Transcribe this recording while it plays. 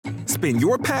Spin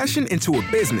your passion into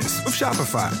a business with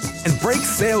Shopify and break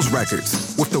sales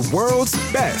records with the world's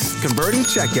best converting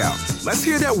checkout. Let's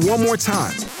hear that one more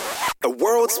time. The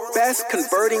world's best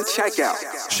converting checkout.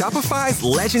 Shopify's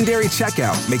legendary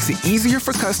checkout makes it easier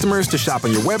for customers to shop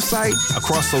on your website,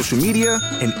 across social media,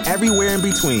 and everywhere in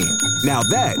between. Now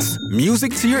that's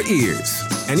music to your ears.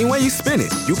 Any way you spin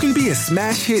it, you can be a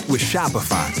smash hit with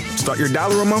Shopify. Start your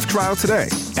 $1 a month trial today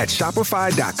at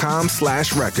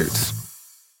shopify.com/records.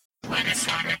 When it's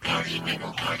time to party, we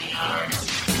will party hard.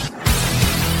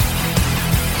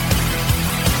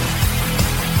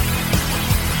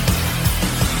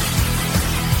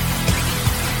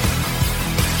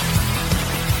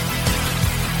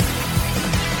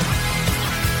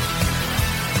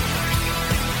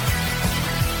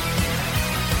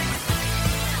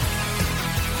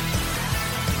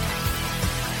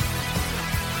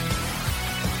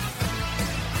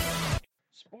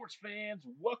 Sports fans,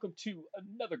 welcome to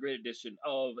another great edition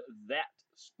of That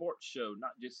Sports Show.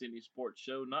 Not just any sports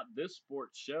show, not this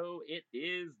sports show. It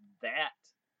is That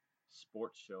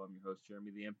Sports Show. I'm your host,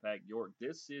 Jeremy the Impact York.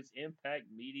 This is Impact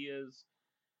Media's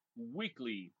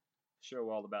weekly show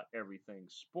all about everything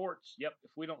sports. Yep,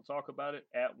 if we don't talk about it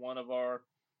at one of our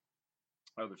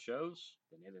other shows,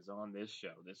 then it is on this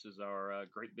show. This is our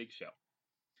great big show.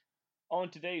 On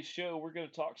today's show, we're going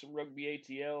to talk some Rugby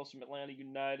ATL, some Atlanta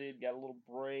United, got a little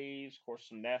Braves, of course,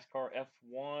 some NASCAR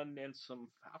F1, and some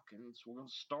Falcons. We're going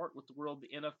to start with the world of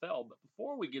the NFL. But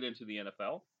before we get into the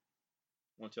NFL,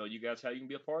 I want to tell you guys how you can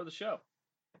be a part of the show.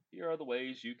 Here are the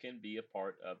ways you can be a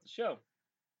part of the show.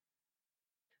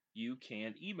 You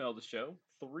can email the show,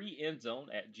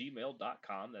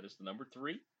 3endzone@gmail.com. That is the number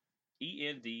 3,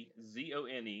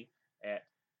 ENDZONE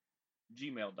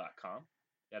 @gmail.com.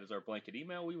 That is our blanket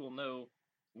email. We will know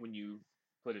when you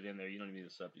put it in there. You don't even need a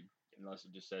subject unless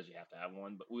it just says you have to have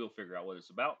one, but we'll figure out what it's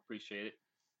about. Appreciate it.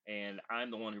 And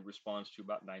I'm the one who responds to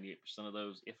about 98% of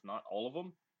those, if not all of them.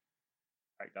 In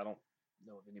fact, I don't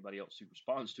know of anybody else who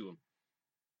responds to them.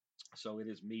 So it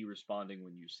is me responding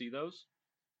when you see those.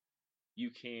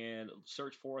 You can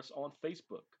search for us on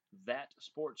Facebook, That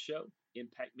Sports Show,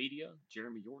 Impact Media,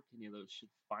 Jeremy York. Any of those should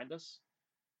find us.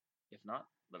 If not,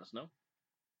 let us know.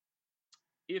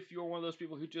 If you're one of those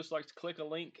people who just likes to click a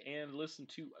link and listen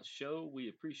to a show, we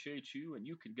appreciate you. And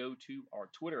you can go to our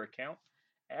Twitter account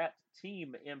at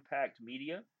Team Impact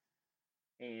Media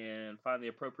and find the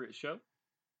appropriate show.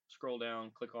 Scroll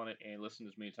down, click on it, and listen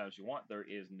as many times as you want. There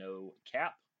is no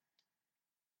cap.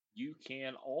 You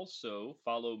can also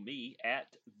follow me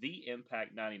at The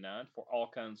Impact 99 for all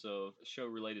kinds of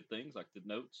show-related things like the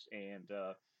notes and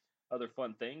other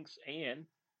fun things. And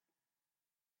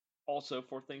also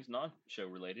for things non-show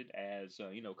related, as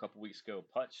a couple weeks ago,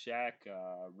 Putt Shack,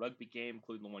 rugby game,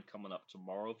 including the one coming up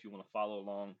tomorrow. If you want to follow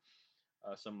along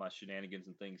some of my shenanigans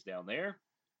and things down there,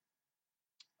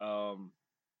 and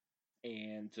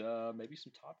maybe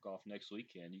some Top Golf next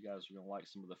weekend. You guys are gonna like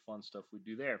some of the fun stuff we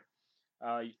do there.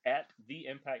 At the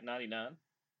Impact 99,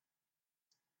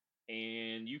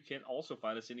 and you can also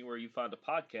find us anywhere you find a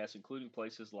podcast, including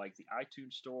places like the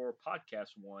iTunes Store,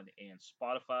 Podcast One, and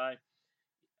Spotify.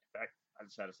 In fact, I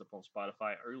just had us up on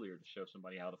Spotify earlier to show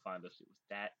somebody how to find us. It was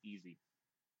that easy.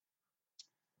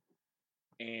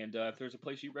 And if there's a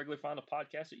place you regularly find a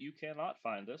podcast that you cannot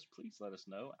find us, please let us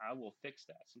know. I will fix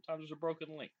that. Sometimes there's a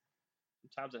broken link.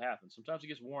 Sometimes it happens. Sometimes it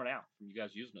gets worn out from you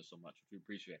guys using it so much, which we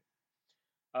appreciate.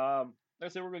 Like I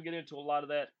said, we're going to get into a lot of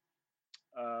that.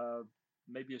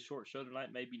 Maybe a short show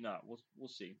tonight, maybe not. We'll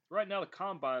see. Right now, the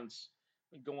Combine's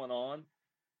going on.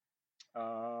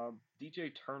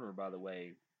 DJ Turner, by the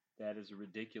way, that is a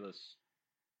ridiculous.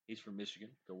 He's from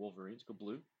Michigan. Go Wolverines. Go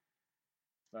Blue.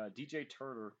 DJ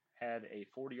Turner had a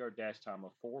 40-yard dash time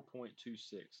of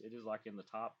 4.26. It is like in the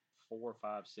top 4,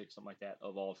 5, 6, something like that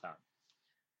of all time.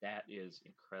 That is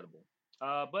incredible.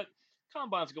 But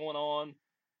Combine's going on.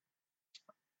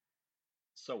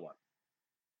 So what?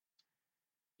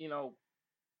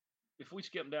 If we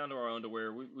skip down to our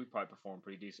underwear, we probably perform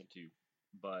pretty decent too.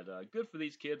 But good for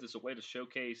these kids. It's a way to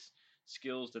showcase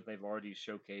skills that they've already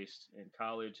showcased in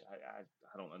college. I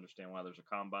don't understand why there's a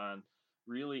combine.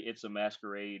 Really, it's a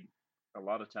masquerade a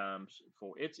lot of times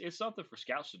for it's something for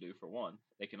scouts to do. For one,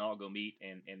 they can all go meet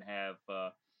and have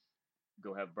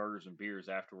go have burgers and beers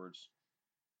afterwards,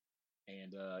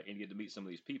 and get to meet some of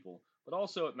these people. But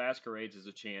also, it masquerades as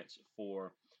a chance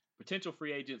for potential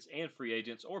free agents and free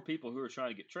agents, or people who are trying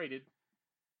to get traded,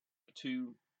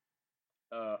 to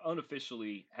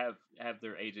unofficially have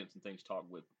their agents and things talk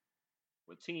with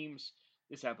teams.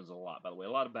 This happens a lot, by the way.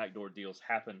 A lot of backdoor deals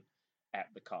happen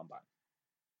at the combine.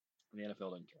 The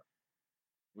NFL doesn't care,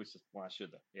 which is why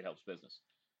should they? It helps business.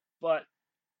 But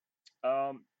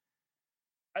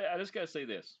I just gotta say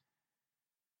this.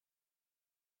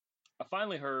 I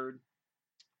finally heard.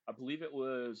 I believe it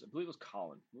was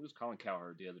Colin. It was Colin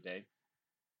Cowherd the other day.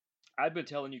 I've been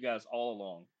telling you guys all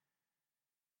along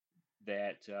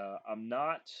that I'm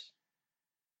not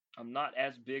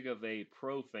as big of a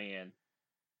pro fan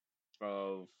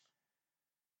of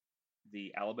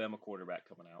the Alabama quarterback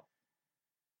coming out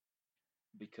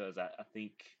because I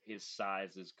think his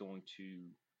size is going to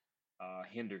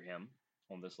hinder him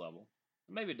on this level.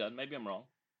 Maybe it doesn't. Maybe I'm wrong.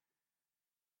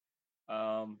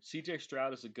 CJ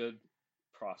Stroud is a good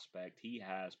prospect. He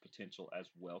has potential as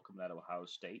well coming out of Ohio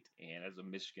State. And as a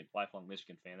lifelong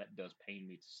Michigan fan, that does pain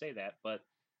me to say that, but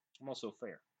I'm also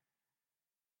fair.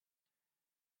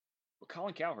 But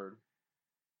Colin Cowherd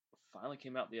finally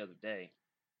came out the other day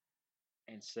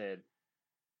and said,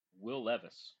 Will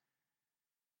Levis,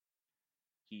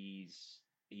 he's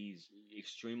he's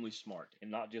extremely smart. And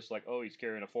not just like, oh, he's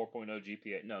carrying a 4.0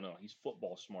 GPA. No, no, he's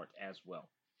football smart as well.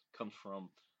 Comes from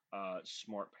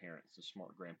smart parents and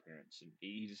smart grandparents. And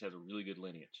he just has a really good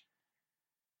lineage.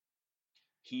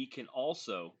 He can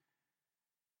also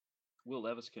Will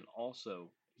Levis can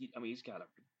also. He's got a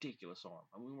ridiculous arm.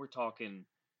 I mean, we're talking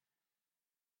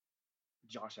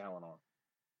Josh Allen arm.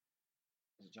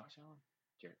 Is it Josh Allen?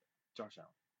 Jared, Josh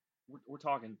Allen. We're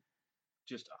talking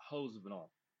just a hose of an arm.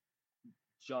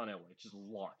 John Elway just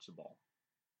launched the ball,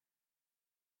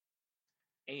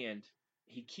 and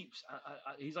he keeps.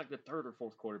 He's like the third or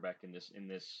fourth quarterback in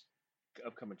this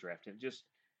upcoming draft, and just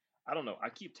I don't know. I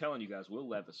keep telling you guys, Will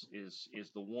Levis is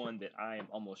the one that I am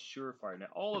almost surefire. Now,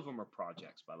 all of them are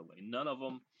projects, by the way. None of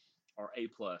them are A+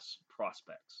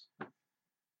 prospects.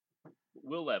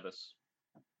 Will Levis,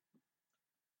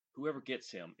 whoever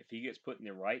gets him, if he gets put in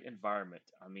the right environment,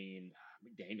 I mean,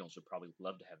 Daniels would probably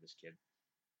love to have this kid.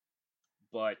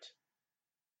 But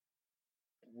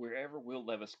wherever Will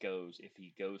Levis goes, if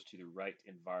he goes to the right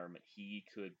environment, he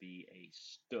could be a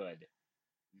stud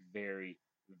very,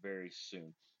 very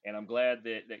soon. And I'm glad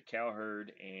that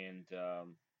Cowherd and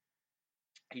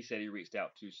he said he reached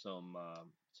out to some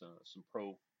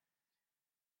pro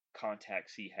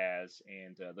contacts he has,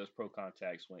 and those pro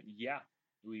contacts went, yeah,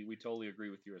 we totally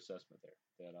agree with your assessment there.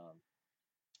 That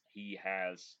he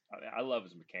has. I love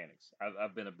his mechanics.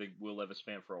 I've been a big Will Levis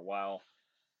fan for a while.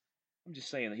 I'm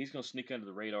just saying that he's going to sneak under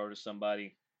the radar to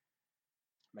somebody.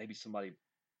 Maybe somebody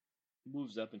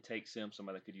moves up and takes him.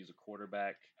 Somebody that could use a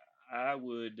quarterback. I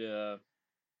would.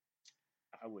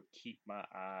 I would keep my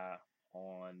eye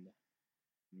on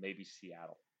maybe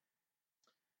Seattle.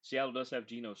 Seattle does have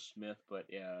Geno Smith, but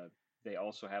they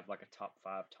also have like a top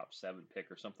 5, top 7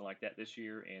 pick or something like that this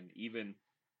year. And even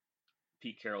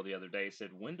Pete Carroll the other day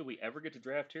said, "When do we ever get to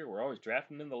draft here? We're always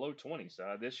drafting in the low 20s.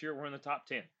 This year we're in the top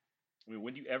 10. I mean,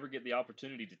 when do you ever get the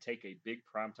opportunity to take a big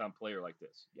primetime player like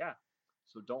this? Yeah.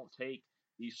 So don't take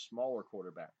these smaller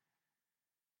quarterback.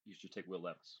 You should take Will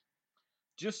Levis.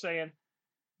 Just saying.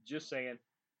 Just saying.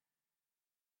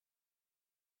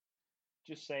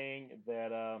 Just saying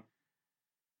that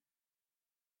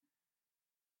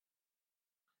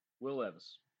Will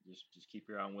Levis. Just keep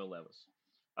your eye on Will Levis.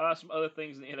 Some other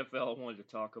things in the NFL I wanted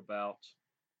to talk about.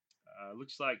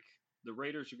 Looks like the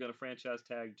Raiders are going to franchise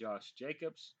tag Josh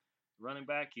Jacobs, running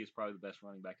back. He is probably the best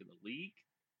running back in the league.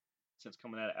 Since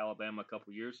coming out of Alabama a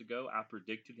couple years ago, I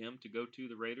predicted him to go to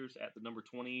the Raiders at the number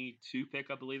 22 pick,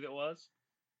 I believe it was.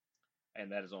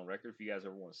 And that is on record if you guys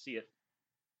ever want to see it.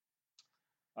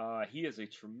 He is a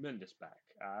tremendous back.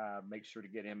 I make sure to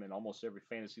get him in almost every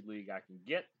fantasy league I can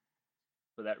get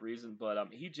for that reason. But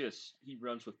he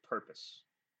runs with purpose,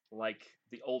 like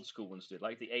the old school ones did,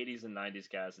 like the 80s and 90s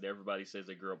guys that everybody says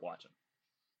they grew up watching.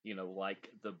 Like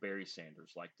the Barry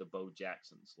Sanders, like the Bo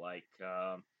Jacksons, like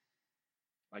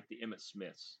the Emmitt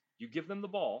Smiths. You give them the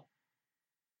ball,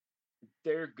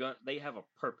 they have a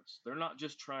purpose. They're not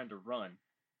just trying to run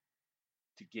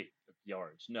to get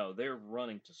yards. No, they're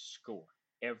running to score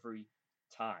every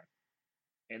time.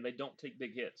 And they don't take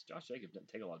big hits. Josh Jacobs didn't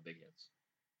take a lot of big hits.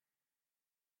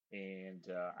 And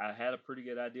I had a pretty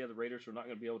good idea the Raiders were not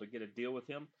going to be able to get a deal with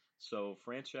him. So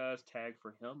franchise tag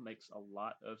for him makes a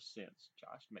lot of sense.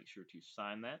 Josh, make sure to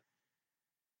sign that.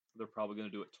 They're probably going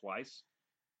to do it twice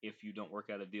if you don't work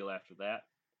out a deal after that.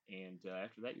 And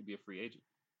after that, you'll be a free agent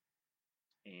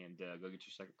and go get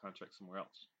your second contract somewhere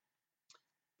else.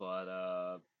 But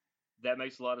that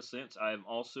makes a lot of sense. I'm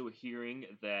also hearing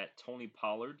that Tony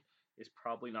Pollard is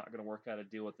probably not going to work out a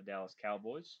deal with the Dallas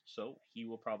Cowboys, so he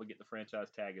will probably get the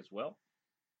franchise tag as well.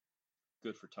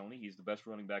 Good for Tony. He's the best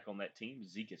running back on that team.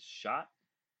 Zeke is shot.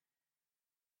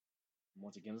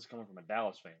 Once again, this is coming from a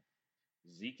Dallas fan.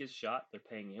 Zeke is shot. They're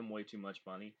paying him way too much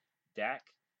money. Dak,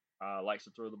 likes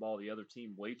to throw the ball to the other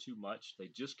team way too much. They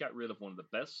just got rid of one of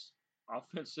the best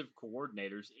offensive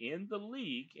coordinators in the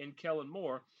league in Kellen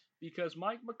Moore because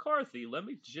Mike McCarthy. Let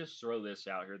me just throw this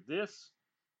out here. This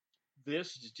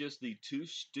is just the too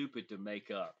stupid to make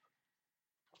up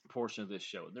portion of this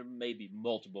show. There may be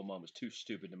multiple moments too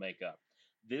stupid to make up.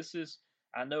 This is,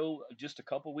 I know just a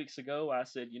couple weeks ago I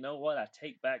said, you know what? I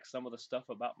take back some of the stuff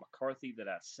about McCarthy that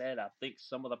I said. I think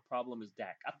some of the problem is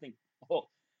Dak. I think, oh,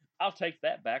 I'll take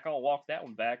that back. I'll walk that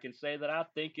one back and say that I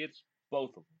think it's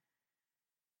both of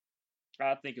them.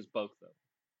 I think it's both, though.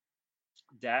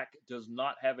 Dak does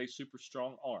not have a super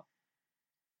strong arm.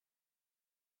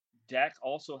 Dak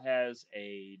also has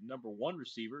a number one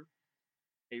receiver,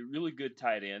 a really good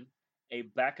tight end, a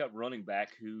backup running back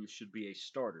who should be a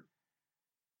starter.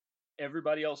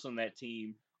 Everybody else on that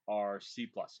team are C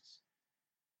pluses,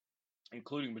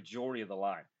 including majority of the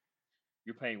line.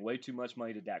 You're paying way too much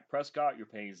money to Dak Prescott. You're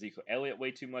paying Ezekiel Elliott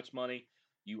way too much money.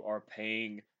 You are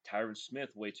paying Tyron Smith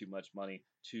way too much money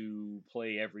to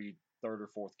play every third or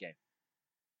fourth game.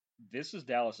 This is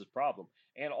Dallas's problem.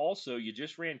 And also, you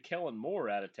just ran Kellen Moore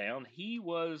out of town. He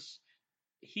was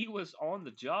on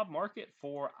the job market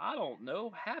for, I don't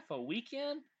know, half a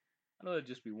weekend. I know it'd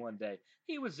just be one day.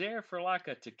 He was there for like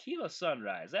a tequila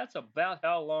sunrise. That's about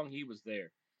how long he was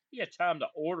there. He had time to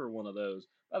order one of those.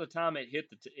 By the time it hit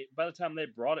by the time they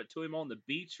brought it to him on the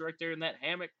beach right there in that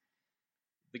hammock,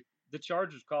 the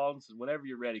Chargers called and said, "Whenever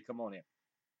you're ready, come on in."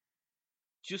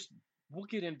 Just we'll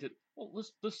get into. Well,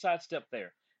 let's sidestep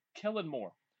there. Kellen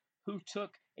Moore, who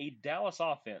took a Dallas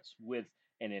offense with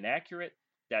an inaccurate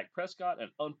Dak Prescott,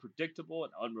 an unpredictable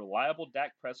and unreliable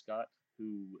Dak Prescott,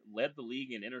 who led the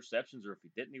league in interceptions, or if he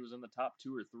didn't, he was in the top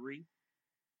two or three.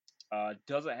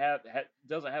 Doesn't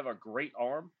have a great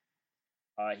arm.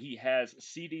 He has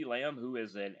C.D. Lamb, who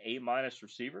is an A minus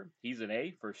receiver. He's an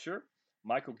A for sure.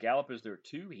 Michael Gallup is their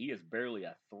 2. He is barely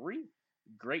a 3.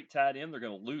 Great tight end. They're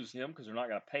going to lose him because they're not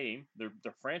going to pay him.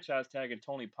 They're franchise tagging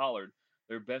Tony Pollard,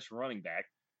 their best running back.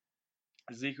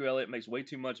 Ezekiel Elliott makes way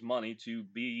too much money to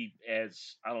be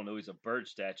as, I don't know, he's a bird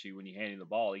statue when you hand him the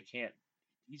ball.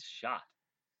 He's shot.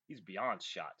 He's beyond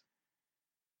shot.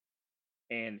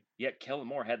 And yet Kellen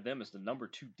Moore had them as the number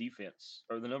 2 defense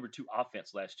or the number 2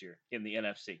 offense last year in the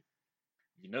NFC.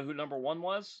 You know who number 1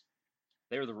 was?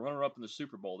 They were the runner-up in the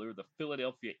Super Bowl. They were the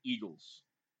Philadelphia Eagles.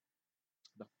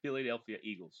 The Philadelphia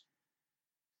Eagles.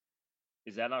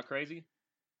 Is that not crazy?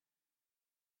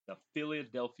 The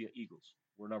Philadelphia Eagles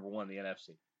were number 1 in the NFC,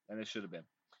 and they should have been.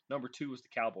 Number 2 was the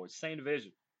Cowboys. Same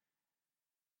division.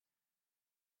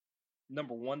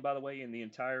 Number 1, by the way, in the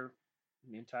entire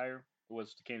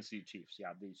was the Kansas City Chiefs.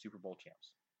 Yeah, the Super Bowl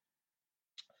champs.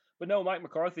 But no, Mike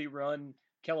McCarthy run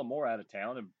Kellen Moore out of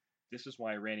town, and this is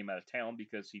why he ran him out of town,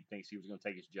 because he thinks he was going to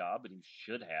take his job, and he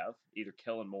should have. Either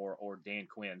Kellen Moore or Dan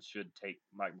Quinn should take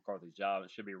Mike McCarthy's job.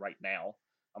 It should be right now.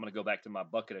 I'm going to go back to my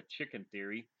bucket of chicken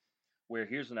theory, where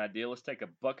here's an idea. Let's take a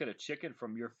bucket of chicken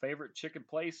from your favorite chicken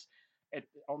place.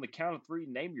 On the count of 3,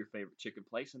 name your favorite chicken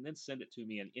place, and then send it to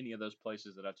me in any of those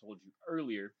places that I told you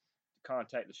earlier to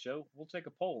contact the show. We'll take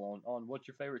a poll on what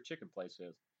your favorite chicken place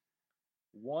is.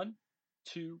 1,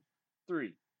 2,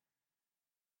 3.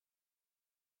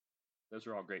 Those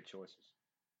are all great choices.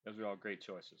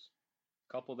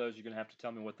 A couple of those, you're going to have to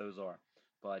tell me what those are.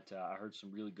 But I heard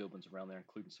some really good ones around there,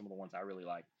 including some of the ones I really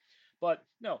like. But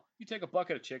no, you take a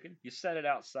bucket of chicken, you set it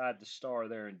outside the Star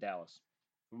there in Dallas.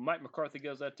 When Mike McCarthy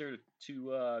goes out there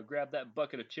to grab that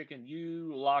bucket of chicken,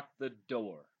 you lock the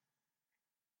door.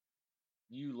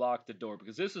 You lock the door,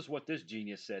 because this is what this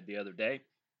genius said the other day.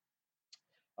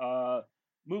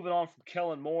 Moving on from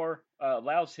Kellen Moore,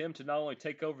 allows him to not only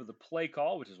take over the play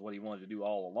call, which is what he wanted to do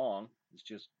all along. It's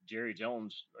just Jerry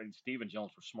Jones and Stephen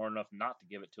Jones were smart enough not to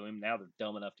give it to him. Now they're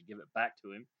dumb enough to give it back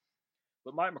to him.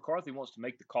 But Mike McCarthy wants to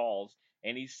make the calls,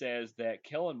 and he says that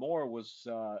Kellen Moore was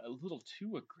a little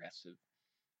too aggressive,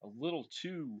 a little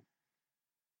too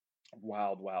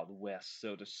wild, wild west,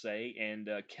 so to say. And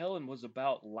Kellen was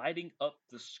about lighting up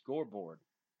the scoreboard.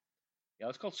 Yeah,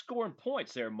 it's called scoring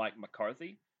points there, Mike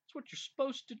McCarthy. That's what you're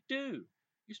supposed to do.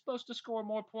 You're supposed to score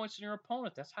more points than your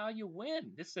opponent. That's how you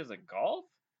win. This isn't golf.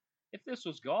 If this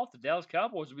was golf, the Dallas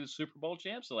Cowboys would be the Super Bowl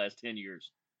champs the last 10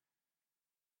 years.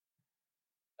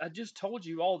 I just told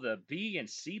you all the B and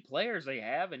C players they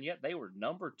have, and yet they were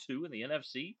number 2 in the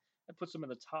NFC. That puts them in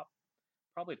the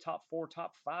probably top 4,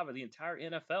 top 5 of the entire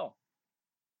NFL.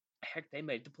 Heck, they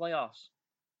made the playoffs.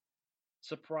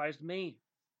 Surprised me.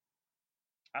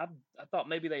 I thought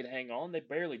maybe they'd hang on. They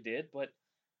barely did, but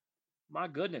my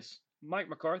goodness. Mike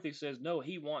McCarthy says no,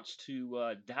 he wants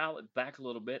to dial it back a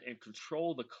little bit and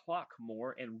control the clock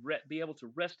more and be able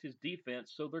to rest his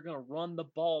defense, so they're going to run the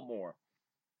ball more.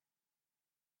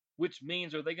 which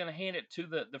means are they going to hand it to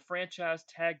the franchise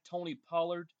tag Tony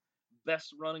Pollard,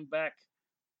 best running back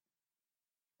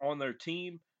on their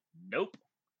team? Nope.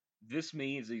 This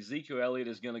means Ezekiel Elliott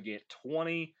is going to get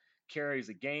 20 carries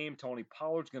a game. Tony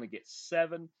Pollard's going to get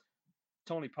 7.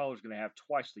 Tony Pollard's going to have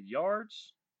twice the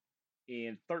yards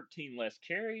and 13 less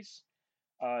carries.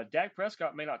 Dak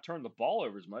Prescott may not turn the ball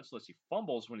over as much unless he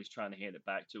fumbles when he's trying to hand it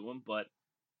back to him, but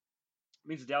it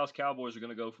means the Dallas Cowboys are going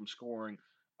to go from scoring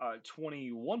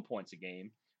 21 points a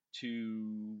game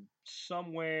to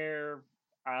somewhere.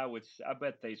 I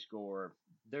bet they score.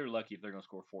 They're lucky if they're going to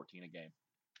score 14 a game.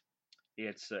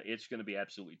 It's going to be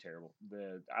absolutely terrible.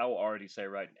 I will already say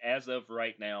right as of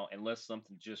right now, unless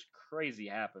something just crazy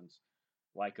happens,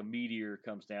 like a meteor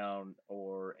comes down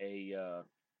or a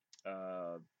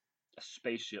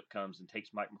spaceship comes and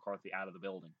takes Mike McCarthy out of the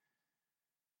building.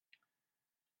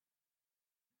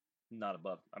 Not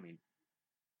above. I mean,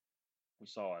 we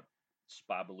saw a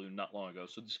spy balloon not long ago,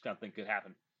 so this kind of thing could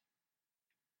happen.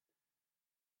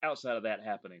 Outside of that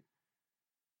happening,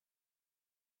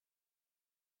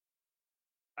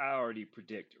 I already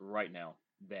predict right now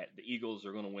that the Eagles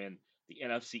are going to win the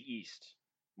NFC East.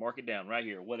 Mark it down right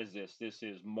here. What is this? This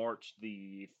is March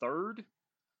the 3rd.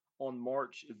 On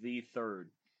March the 3rd,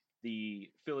 the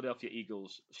Philadelphia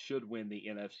Eagles should win the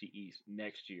NFC East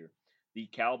next year. The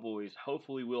Cowboys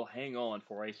hopefully will hang on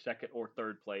for a second or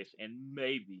third place and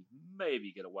maybe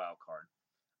get a wild card.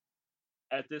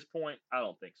 At this point, I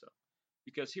don't think so.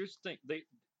 Because here's the thing: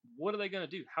 what are they going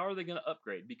to do? How are they going to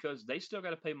upgrade? Because they still got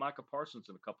to pay Micah Parsons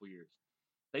in a couple years.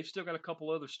 They've still got a couple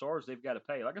other stars they've got to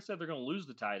pay. Like I said, they're going to lose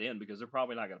the tight end because they're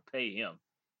probably not going to pay him.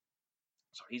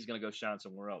 So he's going to go shine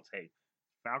somewhere else. Hey,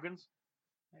 Falcons,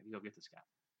 maybe you'll get this guy.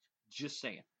 Just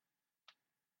saying.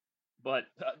 But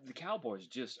the Cowboys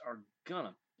just are going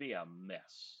to be a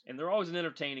mess. And they're always an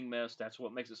entertaining mess. That's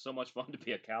what makes it so much fun to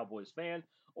be a Cowboys fan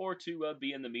or to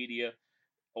be in the media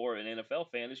or an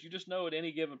NFL fan is you just know at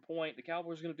any given point the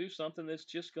Cowboys are going to do something that's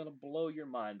just going to blow your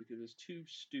mind because it's too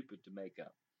stupid to make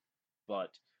up.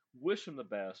 But wish them the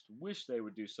best. Wish they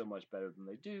would do so much better than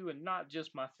they do. And not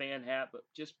just my fan hat, but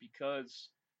just because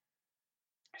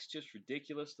it's just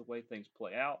ridiculous the way things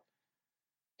play out.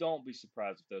 Don't be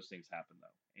surprised if those things happen, though.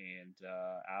 And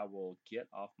I will get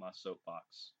off my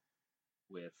soapbox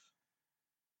with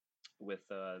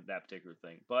that particular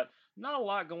thing. But not a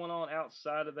lot going on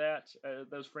outside of that.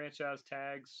 Those franchise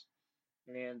tags,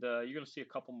 and you're going to see a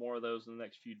couple more of those in the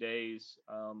next few days.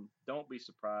 Don't be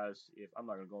surprised if I'm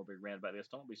not going to go on a big rant about this.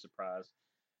 Don't be surprised.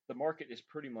 The market is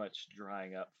pretty much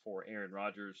drying up for Aaron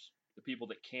Rodgers. The people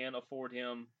that can afford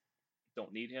him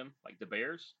don't need him, like the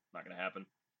Bears. Not going to happen.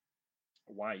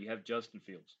 Why? You have Justin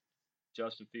Fields.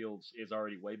 Justin Fields is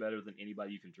already way better than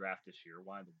anybody you can draft this year.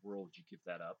 Why in the world would you give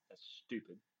that up? That's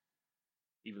stupid.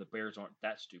 Even the Bears aren't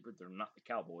that stupid. They're not the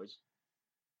Cowboys.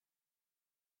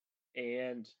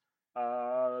 And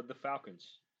the Falcons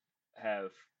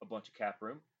have a bunch of cap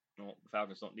room. Well, the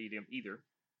Falcons don't need him either.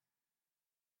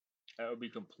 That would be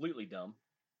completely dumb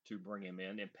to bring him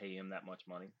in and pay him that much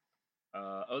money.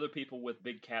 Other people with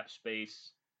big cap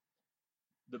space,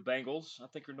 the Bengals, I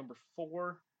think, are number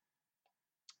 4.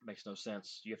 Makes no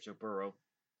sense. You have Joe Burrow.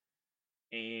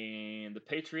 And the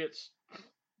Patriots,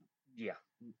 yeah,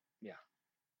 yeah.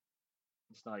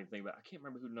 It's not even thinking about. I can't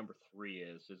remember who number 3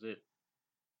 is. Is it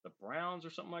the Browns or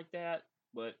something like that?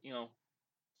 But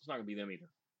it's not gonna be them either.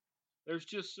 There's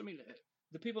just, I mean,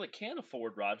 the people that can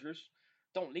afford Rodgers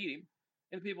don't need him,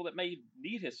 and the people that may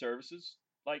need his services,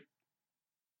 like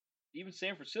even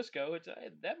San Francisco, it's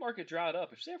that market dried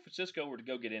up. If San Francisco were to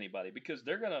go get anybody, because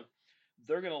they're gonna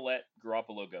let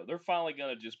Garoppolo go. They're finally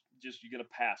gonna just you're gonna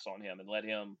pass on him and let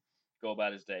him go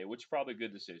about his day, which is probably a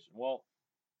good decision. Well,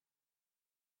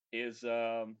 is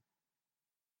their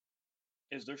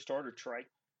starter Trey?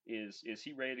 Is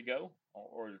he ready to go,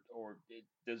 or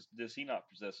does he not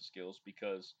possess the skills?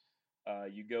 Because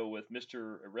you go with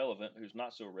Mr. Irrelevant, who's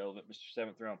not so irrelevant, Mr.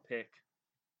 7th round pick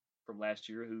from last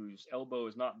year, whose elbow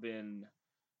has not been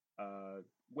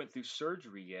went through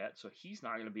surgery yet, so he's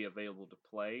not going to be available to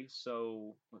play.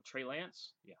 So Trey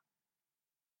Lance, yeah,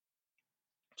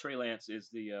 Trey Lance is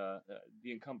the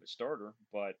incumbent starter,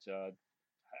 but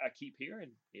I keep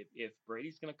hearing if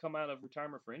Brady's going to come out of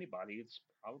retirement for anybody, it's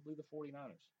probably the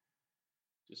 49ers.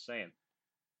 Just saying.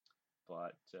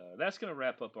 But that's going to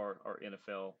wrap up our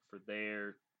NFL for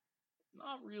there.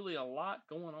 Not really a lot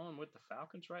going on with the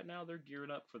Falcons right now. They're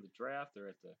gearing up for the draft. They're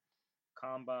at the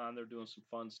combine. They're doing some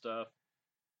fun stuff.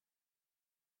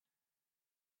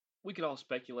 We could all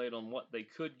speculate on what they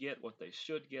could get, what they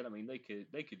should get. I mean, they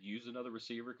could use another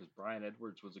receiver because Brian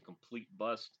Edwards was a complete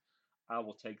bust. I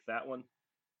will take that one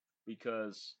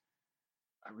because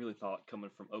I really thought coming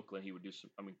from Oakland, he would do some.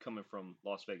 I mean, coming from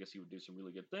Las Vegas, he would do some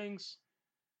really good things,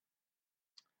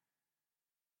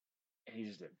 and he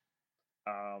just didn't.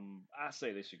 I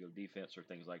say they should go defense or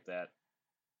things like that,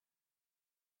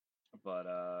 but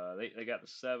they got the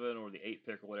 7 or the 8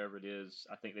 pick or whatever it is.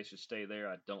 I think they should stay there.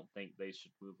 I don't think they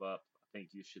should move up. I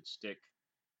think you should stick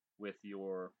with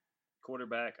your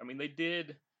quarterback. I mean, they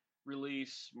did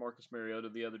release Marcus Mariota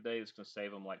the other day. It's going to save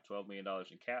them like $12 million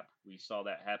in cap. We saw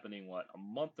that happening a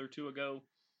month or two ago.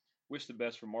 Wish the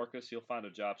best for Marcus. He'll find a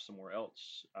job somewhere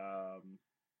else. I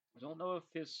don't know if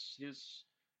his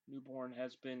newborn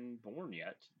has been born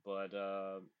yet, but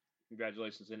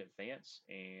congratulations in advance,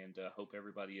 and hope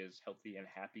everybody is healthy and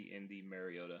happy in the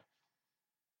Mariota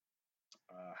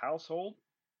household.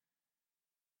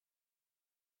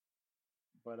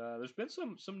 But there's been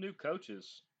some new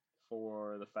coaches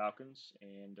for the Falcons,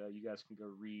 and you guys can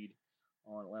go read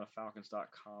on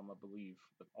AtlantaFalcons.com, I believe,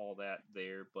 with all that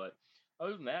there. But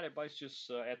other than that, everybody's just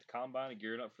at the combine and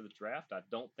gearing up for the draft. I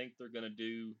don't think they're going to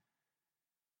do.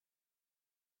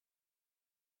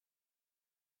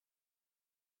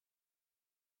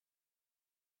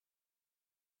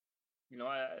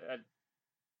 I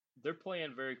they're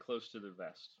playing very close to their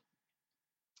vest,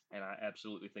 and I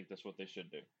absolutely think that's what they should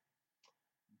do.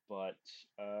 But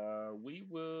we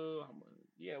will,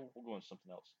 yeah, we'll go into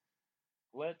something else.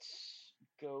 Let's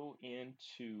go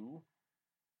into,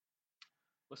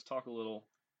 let's talk a little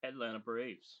Atlanta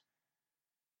Braves.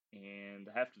 And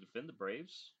I have to defend the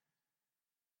Braves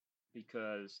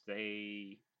because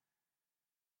they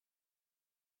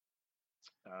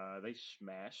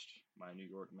smashed my New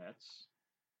York Mets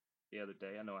the other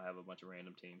day. I know I have a bunch of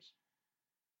random teams,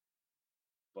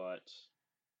 but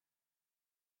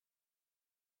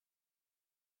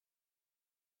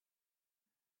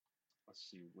let's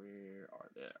see, where are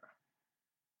they?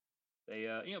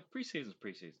 Preseason's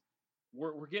preseason.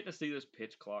 We're getting to see this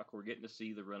pitch clock. We're getting to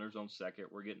see the runners on second.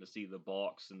 We're getting to see the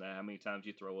balks and how many times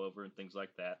you throw over and things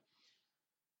like that.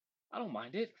 I don't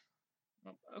mind it.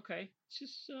 Okay, it's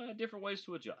just different ways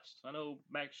to adjust. I know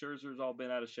Max Scherzer's all been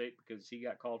out of shape because he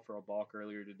got called for a balk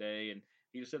earlier today, and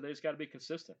he just said they just got to be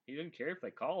consistent. He didn't care if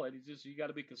they call it. He just you got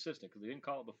to be consistent because they didn't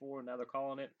call it before, and now they're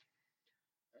calling it.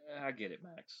 I get it,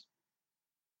 Max.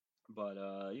 But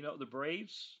the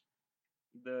Braves,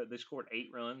 they scored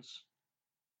 8 runs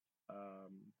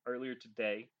earlier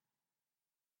today.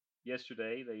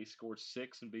 Yesterday, they scored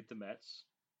 6 and beat the Mets.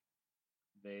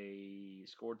 They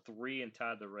scored 3 and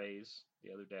tied the Rays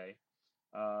the other day.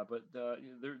 But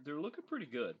they're looking pretty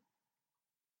good.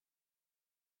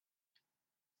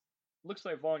 Looks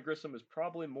like Vaughn Grissom is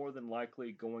probably more than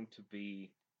likely going to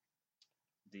be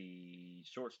the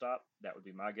shortstop. That would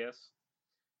be my guess.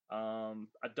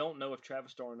 I don't know if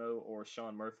Travis d'Arnaud or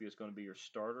Sean Murphy is going to be your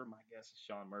starter. My guess is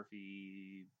Sean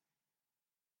Murphy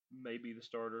may be the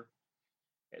starter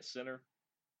at center.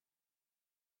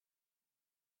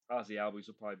 Ozzy Albies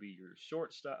will probably be your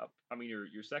shortstop. I mean,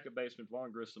 your second baseman,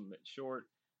 Vaughn Grissom at short,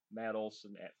 Matt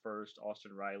Olson at first,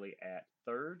 Austin Riley at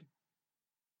third.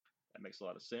 That makes a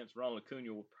lot of sense. Ronald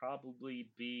Acuna will probably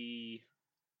be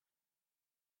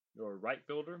your right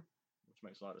fielder, which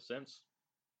makes a lot of sense.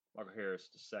 Michael Harris,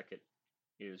 the second,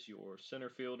 is your center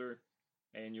fielder.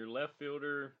 And your left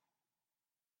fielder,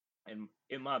 and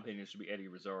in my opinion, should be Eddie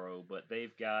Rosario, but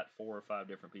they've got 4 or 5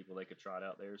 different people they could trot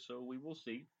out there. So we will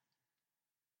see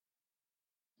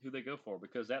who they go for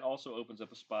because that also opens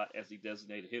up a spot as the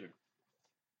designated hitter.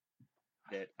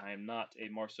 That I am not a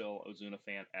Marcell Ozuna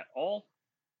fan at all.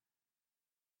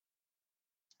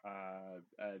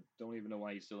 I don't even know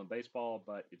why he's still in baseball,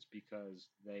 but it's because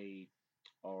they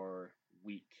are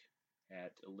weak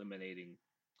at eliminating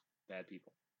bad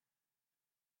people.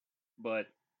 But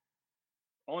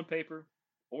on paper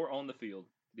or on the field,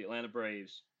 the Atlanta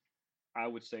Braves, I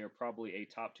would say, are probably a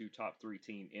top 2, top 3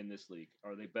 team in this league.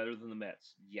 Are they better than the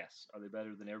Mets? Yes. Are they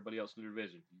better than everybody else in the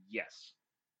division? Yes.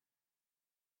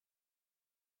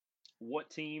 What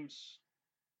teams,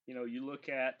 you look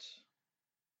at,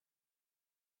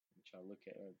 which I look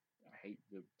at, I hate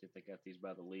that they got these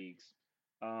by the leagues.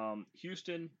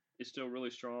 Houston is still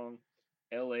really strong.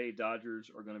 LA Dodgers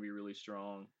are going to be really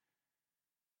strong.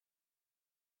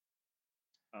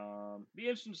 Be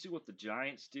interesting to see what the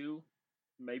Giants do.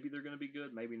 Maybe they're going to be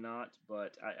good, maybe not.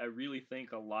 But I really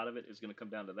think a lot of it is going to come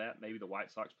down to that. Maybe the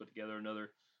White Sox put together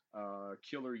another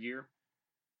killer year.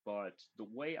 But the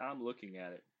way I'm looking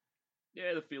at it,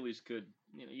 yeah, the Phillies could.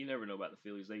 You never know about the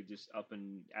Phillies. They just up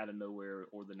and out of nowhere,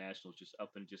 or the Nationals just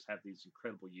up and just have these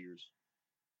incredible years.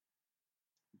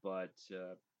 But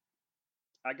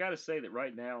I got to say that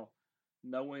right now,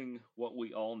 knowing what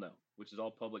we all know, which is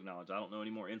all public knowledge, I don't know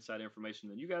any more inside information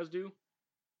than you guys do.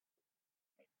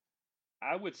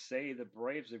 I would say the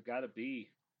Braves have got to be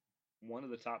one of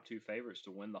the top two favorites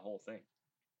to win the whole thing.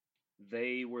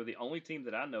 They were the only team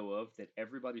that I know of that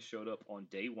everybody showed up on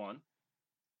day one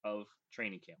of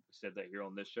training camp. I said that here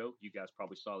on this show. You guys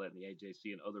probably saw that in the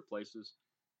AJC and other places.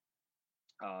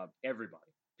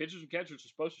 Everybody, pitchers and catchers, are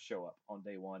supposed to show up on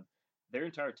day one. Their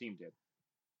entire team did.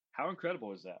 How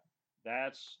incredible is that?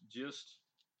 That's just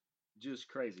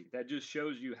crazy. That just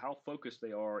shows you how focused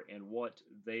they are and what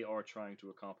they are trying to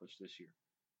accomplish this year.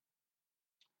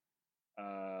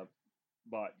 Uh,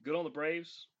 but good on the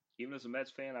Braves. Even as a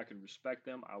Mets fan, I can respect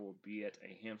them. I will be at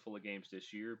a handful of games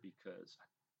this year because I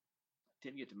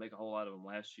didn't get to make a whole lot of them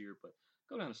last year. But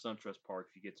go down to SunTrust Park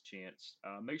if you get the chance.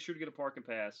 Make sure to get a parking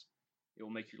pass. It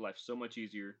will make your life so much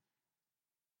easier.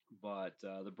 But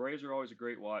the Braves are always a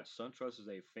great watch. SunTrust is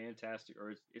a fantastic,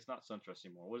 or it's not SunTrust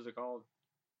anymore. What is it called?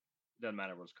 Doesn't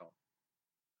matter what it's called.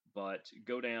 But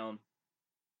go down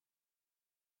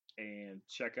and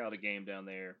check out a game down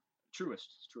there. Truist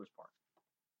Park.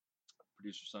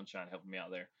 Producer Sunshine helping me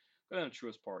out there. Go down to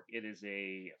Truist Park. It is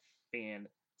a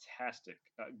fantastic.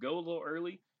 Go a little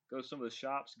early. Go to some of the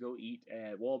shops. Go eat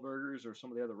at Wahlburgers or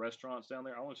some of the other restaurants down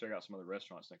there. I want to check out some other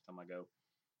restaurants next time I go.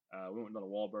 We went down to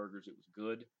Wahlburgers. It was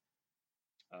good.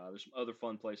 There's some other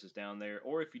fun places down there.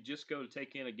 Or if you just go to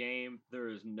take in a game, there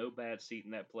is no bad seat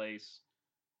in that place.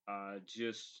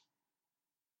 Just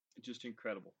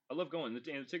incredible. I love going, and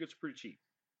the tickets are pretty cheap.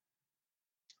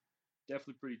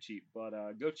 Definitely pretty cheap. But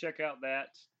go check out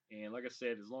that. And like I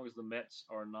said, as long as the Mets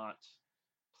are not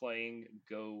playing,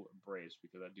 go Braves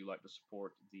because I do like to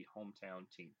support the hometown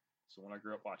team. So when I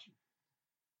grew up watching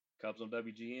Cubs on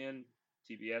WGN,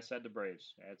 TBS had the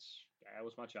Braves. That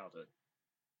was my childhood.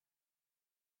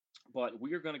 But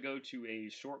we are going to go to a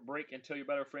short break and tell you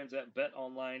about our friends at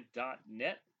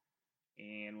BetOnline.net.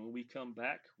 And when we come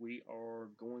back, we are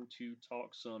going to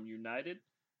talk some United,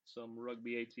 some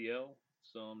Rugby ATL,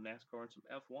 some NASCAR, and some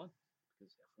F1.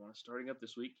 Because F1 is starting up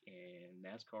this week, and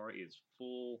NASCAR is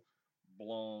full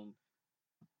blown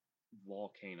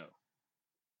volcano.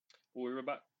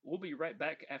 We'll be right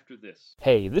back after this.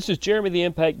 Hey, this is Jeremy the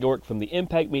Impact York from the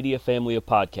Impact Media family of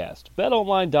podcasts.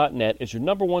 BetOnline.net is your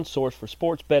number one source for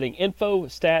sports betting info,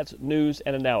 stats, news,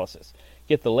 and analysis.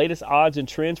 Get the latest odds and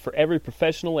trends for every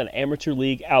professional and amateur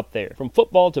league out there. From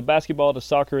football to basketball to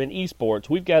soccer and esports,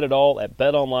 we've got it all at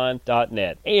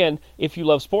BetOnline.net. And if you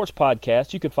love sports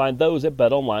podcasts, you can find those at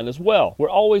BetOnline as well. We're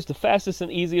always the fastest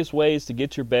and easiest ways to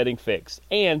get your betting fix.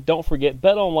 And don't forget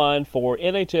BetOnline for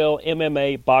NHL,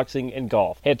 MMA, boxing, and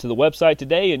golf. Head to the website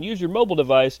today and use your mobile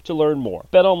device to learn more.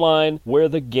 BetOnline, where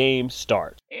the game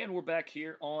starts. And we're back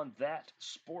here on That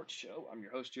Sports Show. I'm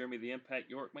your host, Jeremy the Impact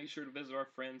York. Make sure to visit our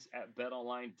friends at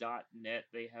betonline.net.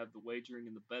 They have the wagering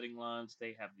and the betting lines.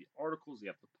 They have the articles. They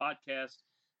have the podcast. So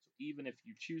even if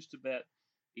you choose to bet,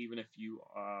 even if you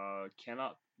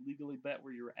cannot legally bet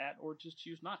where you're at or just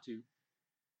choose not to,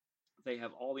 they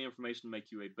have all the information to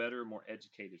make you a better, more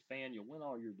educated fan. You'll win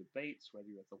all your debates, whether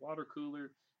you're at the water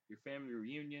cooler, your family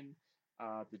reunion,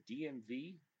 the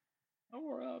DMV,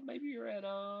 or maybe you're at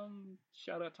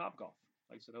shout out Top Golf.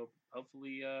 Like I said,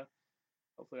 hopefully I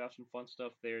have some fun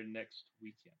stuff there next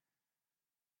weekend.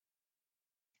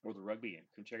 Or the rugby game.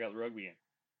 Come check out the rugby game.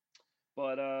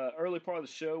 But early part of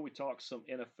the show, we talked some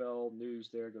NFL news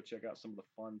there. Go check out some of the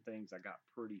fun things. I got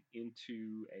pretty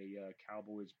into a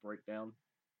Cowboys breakdown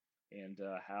and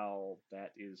how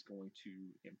that is going to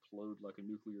implode like a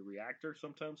nuclear reactor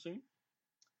sometime soon.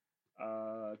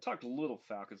 Talked a little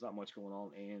Falcons, not much going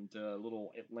on, and a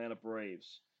little Atlanta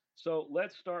Braves. So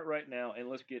let's start right now and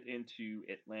let's get into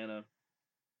Atlanta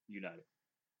United.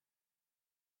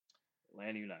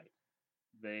 Atlanta United.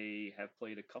 They have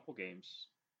played a couple games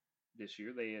this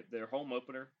year. Their home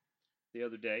opener the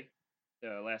other day,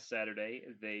 last Saturday,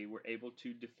 they were able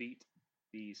to defeat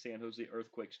the San Jose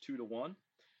Earthquakes 2-1.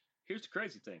 Here's the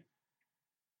crazy thing.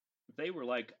 They were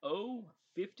like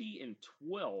 50-12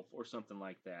 or something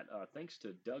like that. Thanks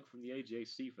to Doug from the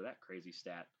AJC for that crazy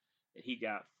stat that he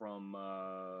got from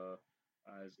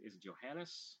is it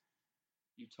Johannes?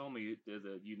 You told me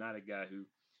the United guy who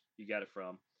you got it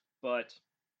from. But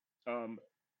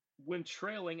when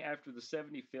trailing after the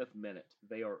 75th minute,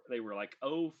 they were like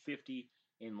 50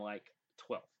 in like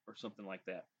 12 or something like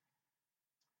that.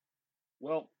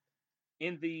 Well,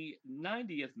 in the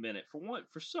 90th minute,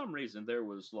 for some reason, there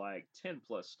was like 10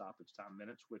 plus stoppage time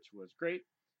minutes, which was great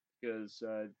because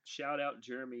shout out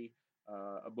Jeremy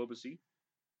Abubasi,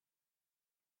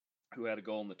 who had a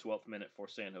goal in the 12th minute for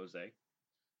San Jose.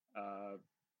 I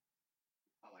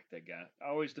like that guy. I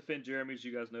always defend Jeremy, as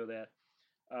you guys know that.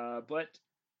 But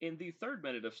in the third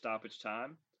minute of stoppage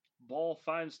time, ball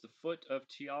finds the foot of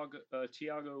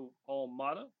Thiago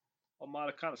Almada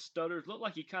Almada kind of stuttered. Looked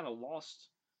like he kind of lost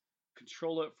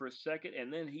control of it for a second,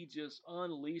 and then he just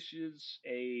unleashes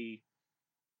a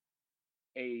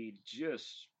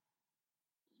just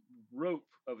rope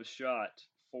of a shot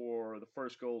for the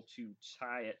first goal to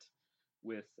tie it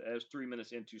with as 3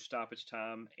 minutes into stoppage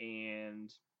time.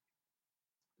 And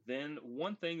then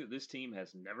one thing that this team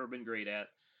has never been great at,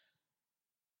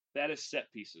 that is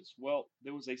set pieces. Well,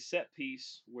 there was a set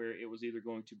piece where it was either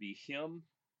going to be him,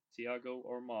 Thiago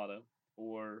Armada,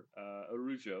 or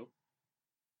Arujo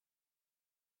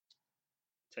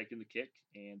taking the kick.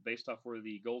 And based off where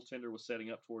the goaltender was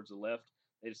setting up towards the left,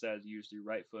 they decided to use the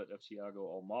right foot of Thiago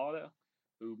Almada,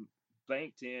 who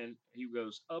banked in. He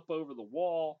goes up over the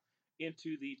wall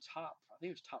into the top, I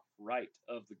think it was top right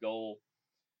of the goal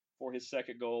for his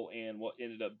second goal, and what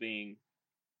ended up being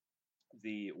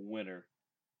the winner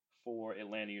for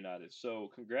Atlanta United. So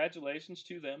congratulations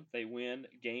to them. They win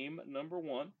game number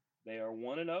 1. They are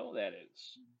 1-0. That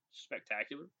is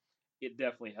spectacular. It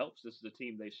definitely helps. This is a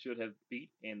team they should have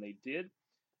beat, and they did.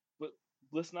 But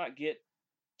let's not get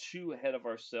too ahead of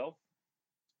ourselves,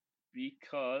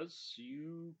 because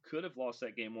you could have lost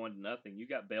that game 1-0. You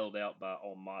got bailed out by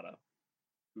Almada,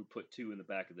 who put 2 in the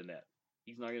back of the net.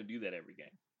 He's not going to do that every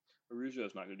game.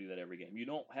 Arujo's not going to do that every game. You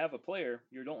don't have a player,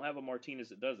 you don't have a Martinez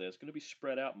that does that. It's going to be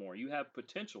spread out more. You have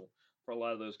potential for a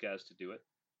lot of those guys to do it.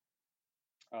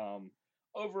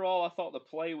 Overall, I thought the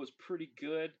play was pretty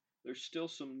good. There's still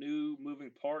some new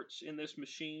moving parts in this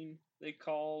machine they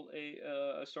call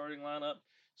a starting lineup,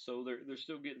 so they're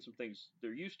still getting some things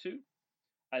they're used to.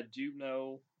 I do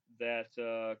know that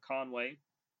Conway.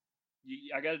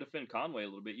 I got to defend Conway a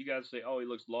little bit. You guys say, "Oh, he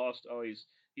looks lost. Oh,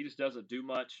 he just doesn't do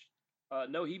much."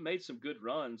 No, he made some good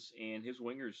runs, and his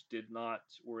wingers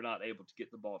were not able to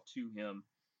get the ball to him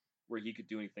where he could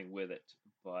do anything with it.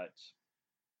 But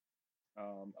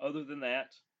other than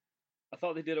that, I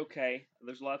thought they did okay.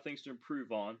 There's a lot of things to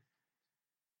improve on.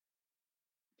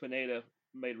 Pineda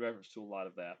made reference to a lot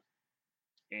of that,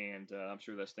 and I'm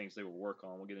sure that's things they will work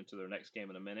on. We'll get into their next game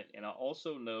in a minute. And I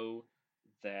also know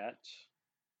that,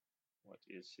 what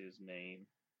is his name?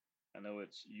 I know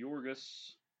it's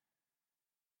Yorgos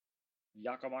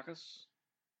Yakamakis.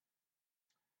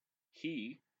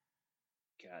 He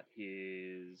got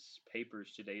his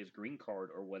papers today, his green card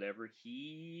or whatever.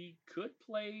 He could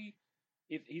play,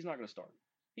 if he's not going to start.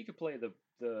 He could play the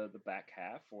back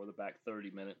half or the back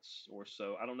 30 minutes or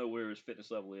so. I don't know where his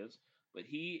fitness level is, but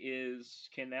he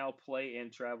can now play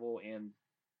and travel and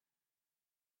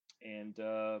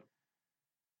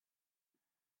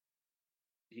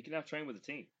he can now train with the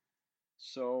team.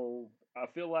 So I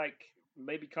feel like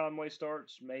maybe Conway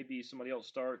starts, maybe somebody else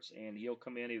starts, and he'll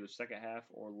come in either second half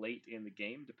or late in the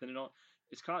game, depending on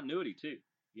it's continuity too.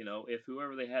 If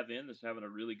whoever they have in is having a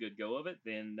really good go of it,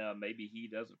 then maybe he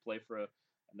doesn't play for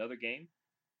another game.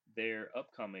 They're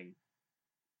upcoming.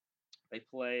 They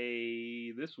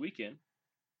play this weekend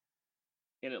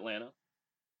in Atlanta,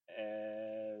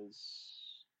 as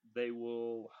they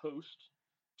will host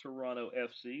Toronto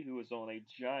FC, who is on a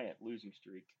giant losing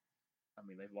streak. I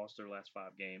mean, they've lost their last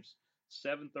 5 games.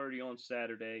 7:30 on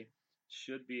Saturday.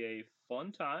 Should be a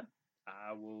fun time.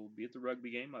 I will be at the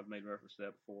rugby game. I've made reference to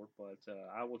that before, but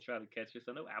I will try to catch this.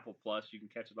 I know Apple Plus, you can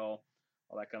catch it all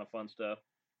that kind of fun stuff.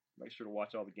 Make sure to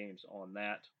watch all the games on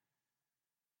that.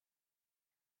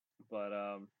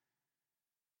 But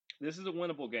this is a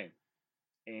winnable game.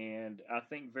 And I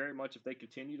think very much if they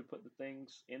continue to put the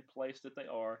things in place that they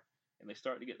are, and they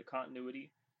start to get the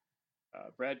continuity,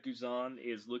 Brad Guzan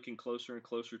is looking closer and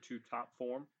closer to top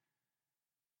form.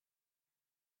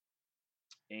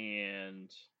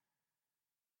 And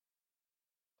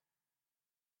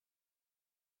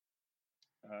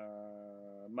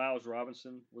Miles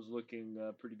Robinson was looking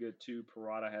pretty good too.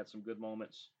 Parada had some good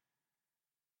moments.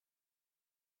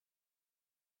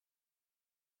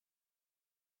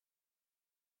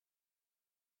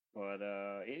 But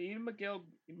even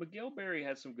Miguel Berry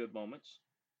had some good moments.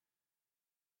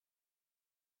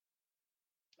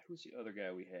 Who's the other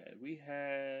guy we had? We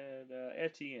had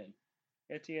Etienne.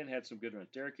 Etienne had some good runs.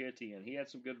 Derek Etienne, he had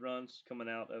some good runs coming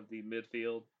out of the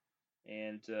midfield.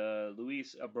 And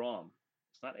Luis Abram.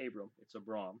 It's not Abram, it's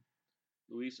Abram.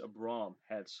 Luis Abram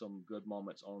had some good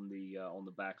moments on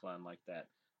the back line like that.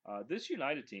 This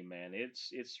United team, man,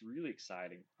 it's really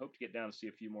exciting. Hope to get down to see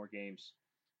a few more games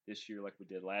this year like we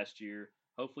did last year.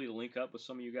 Hopefully to link up with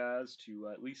some of you guys to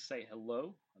at least say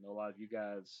hello. I know a lot of you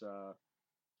guys,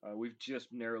 we've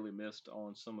just narrowly missed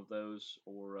on some of those,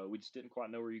 or we just didn't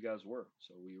quite know where you guys were.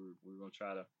 So we were going to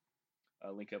try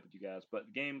to link up with you guys. But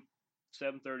the game,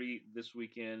 7:30 this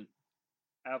weekend,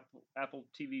 Apple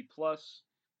TV Plus.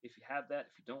 If you have that,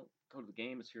 if you don't, go to the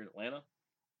game. It's here in Atlanta.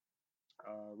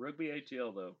 Rugby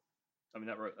ATL though. I mean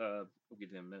not. We'll get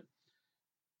to them in a minute.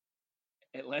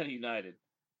 Atlanta United,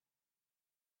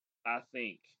 I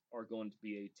think, are going to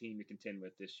be a team to contend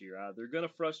with this year. They're going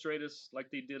to frustrate us like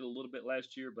they did a little bit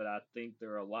last year, but I think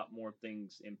there are a lot more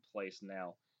things in place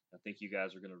now. I think you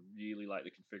guys are going to really like the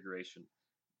configuration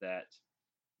that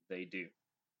they do.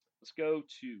 Let's go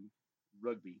to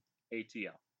Rugby ATL.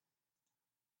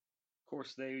 Of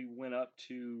course, they went up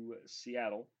to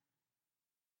Seattle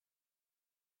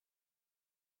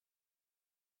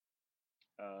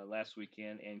last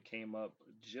weekend and came up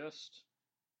just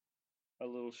a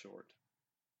little short.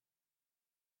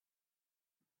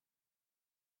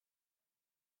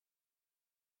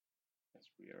 As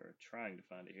we are trying to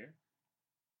find it here.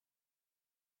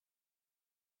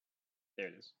 There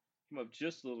it is. Came up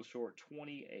just a little short,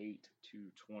 28 to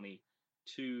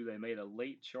 22. They made a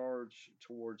late charge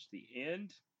towards the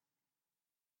end.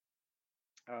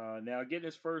 Now, getting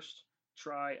his first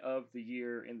try of the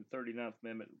year in the 39th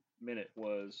minute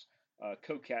was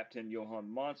co-captain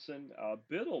Johan Monson.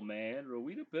 Biddle, man,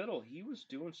 Rowita Biddle, he was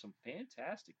doing some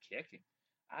fantastic kicking.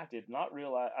 I did not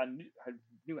realize, I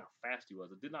knew how fast he was.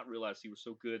 I did not realize he was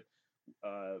so good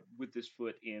with his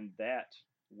foot in that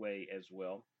way as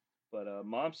well. But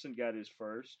Momsen got his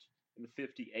first in the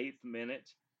 58th minute.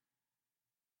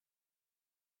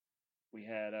 We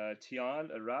had Tian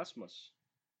Erasmus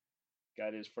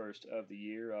got his first of the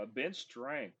year. Ben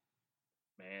Strang,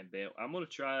 man, Ben,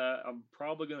 I'm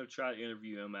probably gonna try to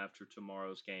interview him after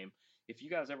tomorrow's game. If you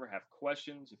guys ever have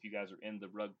questions, if you guys are in the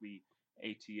Rugby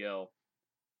ATL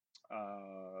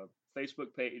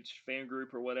Facebook page, fan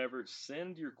group, or whatever,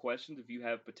 send your questions. If you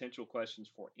have potential questions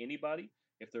for anybody,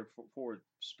 if they're for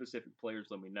specific players,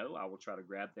 let me know. I will try to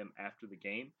grab them after the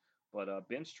game. But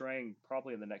Ben Strang,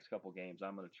 probably in the next couple games,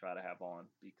 I'm going to try to have on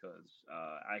because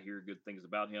I hear good things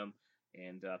about him,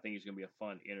 and I think he's going to be a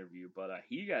fun interview. But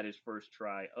he got his first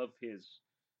try of his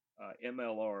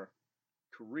MLR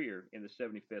career in the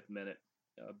 75th minute.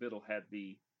 Biddle had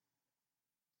the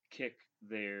kick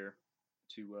there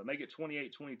to make it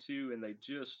 28-22, and it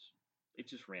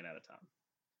just ran out of time.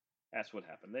 That's what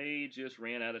happened. They just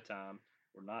ran out of time.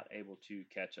 Were not able to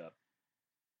catch up,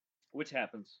 which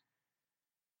happens.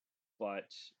 But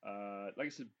like I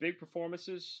said, big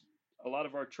performances. A lot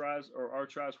of our tries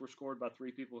were scored by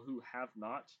three people who have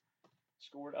not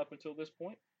scored up until this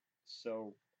point.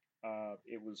 So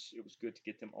it was good to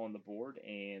get them on the board.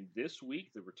 And this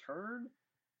week, the return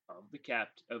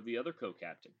of the other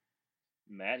co-captain,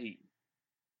 Matt Heaton.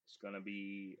 It's going to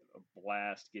be a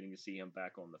blast getting to see him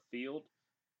back on the field.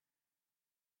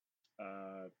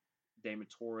 Damon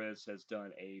Torres has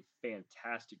done a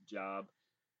fantastic job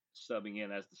subbing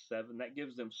in as the 7. That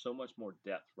gives them so much more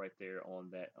depth right there on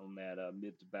that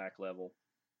mid to back level.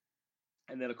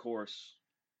 And then of course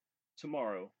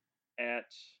tomorrow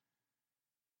at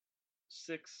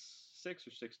 6 or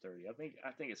 6:30. I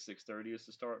think it's 6:30 is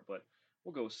the start, but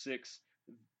we'll go 6.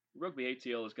 Rugby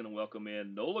ATL is going to welcome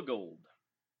in NOLA Gold.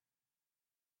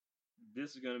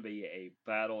 This is going to be a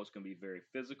battle. It's going to be very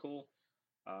physical.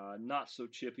 Not so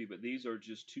chippy, but these are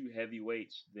just two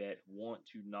heavyweights that want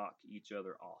to knock each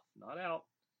other off. Not out,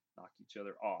 knock each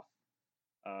other off.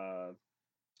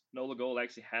 NOLA Gold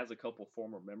actually has a couple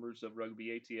former members of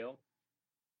Rugby ATL.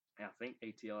 And I think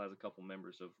ATL has a couple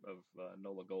members of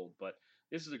NOLA Gold. But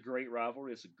this is a great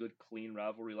rivalry. It's a good, clean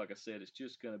rivalry. Like I said, it's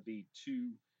just going to be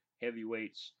two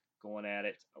heavyweights going at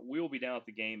it. We'll be down at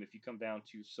the game. If you come down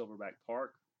to Silverback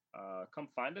Park, come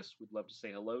find us. We'd love to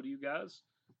say hello to you guys.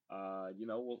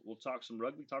 We'll talk some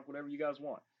rugby, talk whatever you guys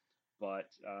want. But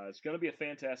it's going to be a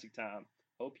fantastic time.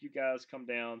 Hope you guys come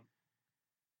down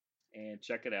and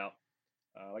check it out.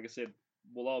 Like I said,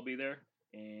 we'll all be there,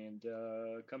 and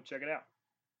come check it out.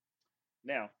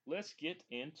 Now, let's get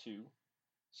into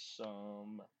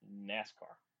some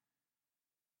NASCAR.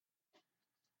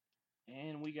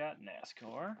 And we got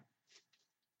NASCAR.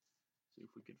 See if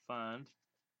we can find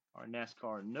our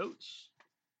NASCAR notes.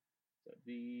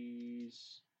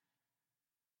 These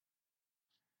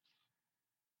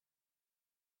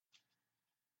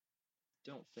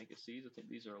don't think it's these. I think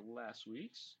these are last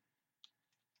week's.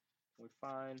 Can we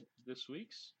find this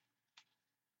week's?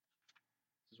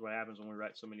 This is what happens when we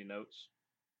write so many notes.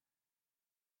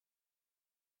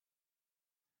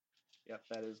 Yep,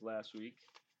 that is last week.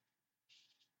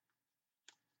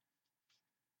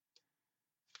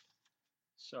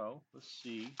 So let's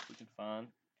see if we can find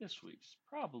this week's.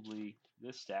 Probably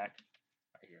this stack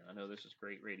right here. I know this is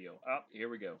great radio. Here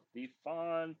we go. The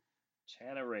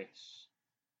Fontana race.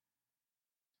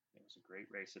 It was a great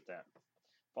race at that.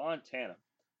 Fontana.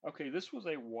 Okay, this was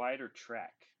a wider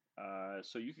track.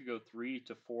 So you could go 3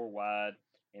 to 4 wide,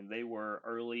 and they were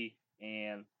early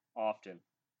and often.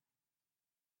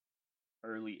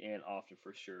 Early and often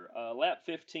for sure. Lap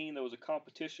 15, there was a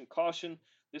competition caution.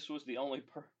 This was the only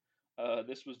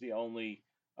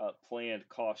planned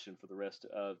caution for the rest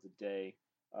of the day.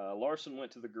 Larson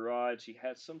went to the garage. He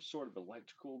had some sort of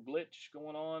electrical glitch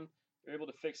going on. They were able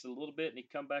to fix it a little bit, and he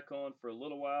come back on for a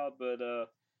little while. But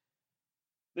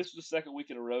this was the second week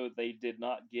in a row they did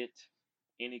not get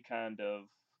any kind of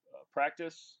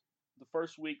practice. The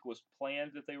first week was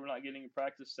planned that they were not getting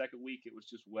practice. Second week it was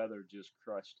just weather just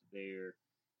crushed their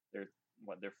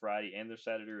Friday and their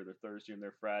Saturday, or their Thursday and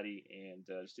their Friday, and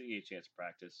just didn't get a chance to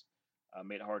practice.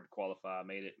 Made it hard to qualify.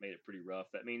 Made it pretty rough.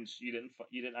 That means you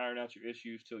didn't iron out your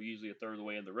issues till usually a third of the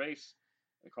way in the race.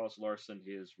 It cost Larson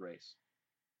his race.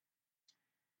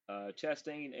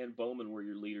 Chastain and Bowman were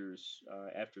your leaders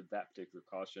after that particular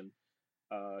caution.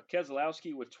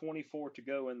 Keselowski with 24 to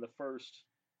go in the first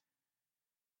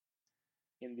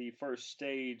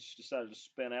stage decided to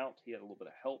spin out. He had a little bit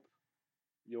of help.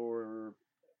 Your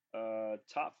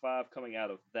top five coming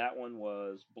out of that one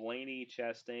was Blaney,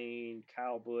 Chastain,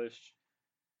 Kyle Busch,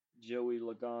 Joey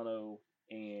Logano,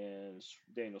 and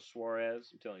Daniel Suarez.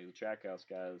 I'm telling you, the Trackhouse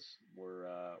guys were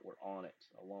on it,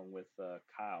 along with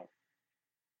Kyle.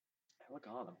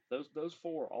 Logano. Those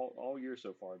four all year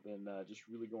so far have been just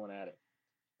really going at it.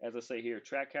 As I say here,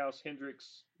 Trackhouse,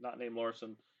 Hendricks, not named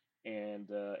Larson, and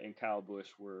Kyle Busch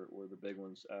were the big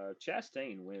ones.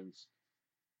 Chastain wins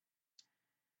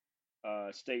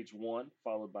stage one,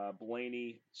 followed by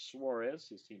Blaney, Suarez,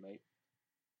 his teammate,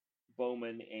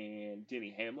 Bowman, and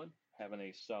Denny Hamlin, having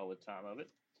a solid time of it.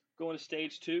 Going to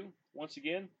stage two, once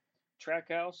again,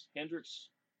 Trackhouse, Hendricks,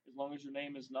 as long as your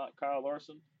name is not Kyle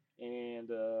Larson, and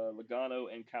Logano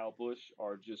and Kyle Busch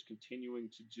are just continuing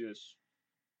to just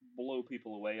blow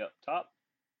people away up top.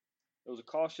 There was a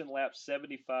caution lap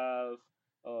 75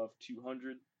 of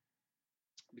 200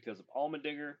 because of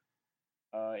Allmendinger,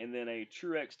 and then a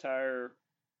Truex tire.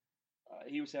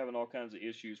 He was having all kinds of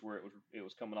issues where it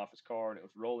was coming off his car and it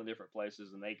was rolling different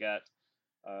places, and they got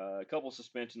a couple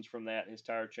suspensions from that, his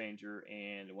tire changer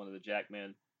and one of the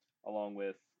jackmen, along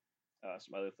with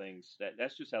some other things.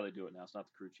 That's just how they do it now. It's not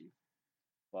the crew chief.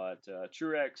 But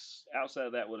Truex, outside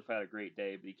of that, would have had a great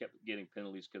day, but he kept getting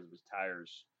penalties because of his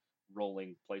tires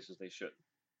rolling places they shouldn't.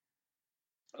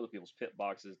 Other people's pit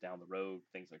boxes down the road,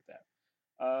 things like that.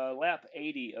 Lap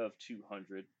 80 of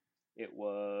 200, it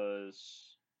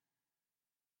was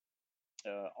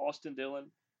Austin Dillon,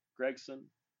 Gregson,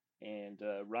 and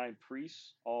Ryan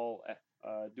Preece all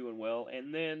doing well.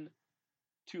 And then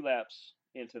 2 laps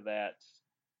into that,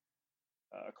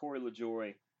 Corey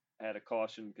LaJoy had a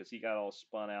caution because he got all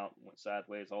spun out and went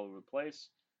sideways all over the place.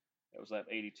 That was lap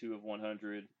 82 of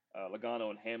 100. Logano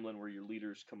and Hamlin were your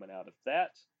leaders coming out of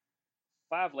that.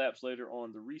 5 laps later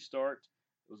on the restart,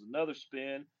 it was another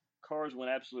spin. Cars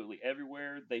went absolutely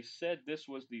everywhere. They said this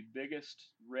was the biggest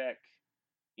wreck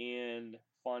in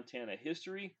Fontana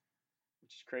history,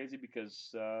 which is crazy because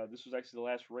this was actually the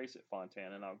last race at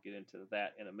Fontana, and I'll get into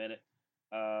that in a minute.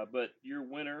 But your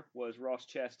winner was Ross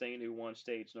Chastain, who won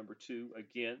stage number 2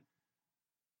 again.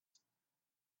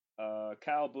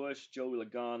 Kyle Busch, Joey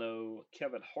Logano,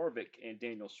 Kevin Harvick, and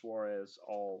Daniel Suarez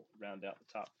all round out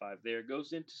the top 5 there.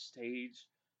 Goes into stage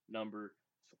number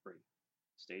 3.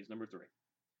 Stage number 3.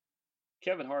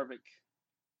 Kevin Harvick,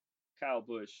 Kyle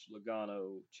Busch,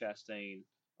 Logano, Chastain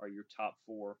are your top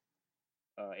 4.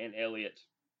 And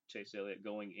Chase Elliott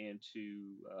going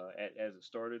into as it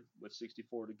started with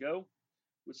 64 to go.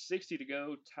 With 60 to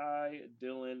go, Ty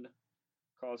Dillon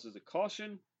causes a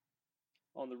caution.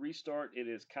 On the restart, it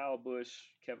is Kyle Busch,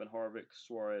 Kevin Harvick,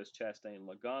 Suarez, Chastain,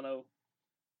 Logano.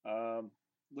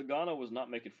 Logano was not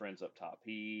making friends up top.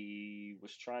 He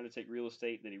was trying to take real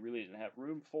estate that he really didn't have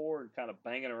room for and kind of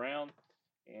banging around,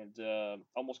 and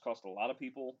almost cost a lot of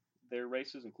people their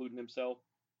races, including himself.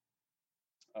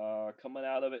 Coming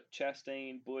out of it,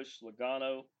 Chastain, Busch,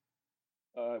 Logano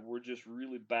were just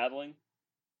really battling.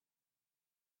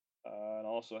 And I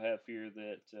also have here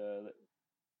that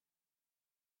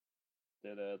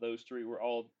those 3 were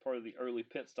all part of the early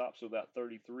pit stop, so about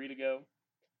 33 to go.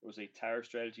 There was a tire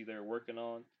strategy they were working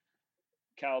on.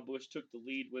 Kyle Busch took the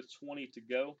lead with 20 to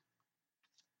go,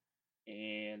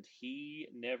 and he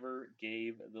never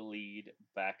gave the lead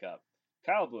back up.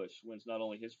 Kyle Busch wins not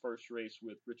only his first race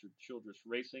with Richard Childress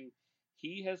Racing,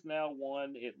 he has now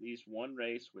won at least one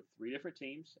race with 3 different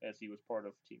teams, as he was part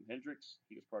of Team Hendricks.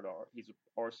 He's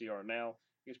a RCR now.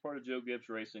 He was part of Joe Gibbs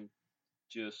Racing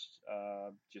just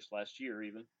last year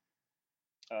even.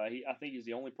 I think he's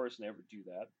the only person to ever do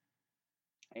that.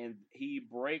 And he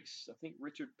breaks, I think,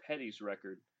 Richard Petty's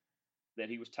record that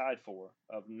he was tied for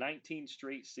of 19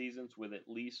 straight seasons with at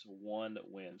least one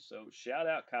win. So shout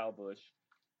out Kyle Busch,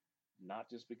 not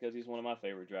just because he's one of my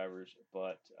favorite drivers,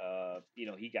 but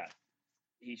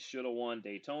he should have won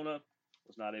Daytona,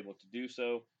 was not able to do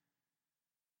so,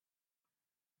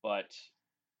 but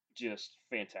just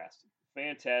fantastic.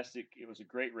 Fantastic. It was a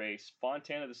great race.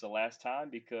 Fontana, this is the last time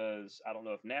because I don't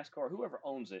know if NASCAR, whoever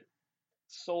owns it,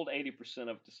 sold 80%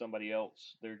 of it to somebody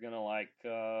else. They're going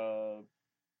to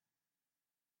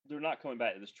they're not coming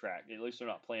back to this track. At least they're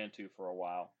not planning to for a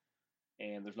while.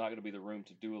 And there's not going to be the room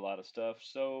to do a lot of stuff.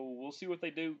 So we'll see what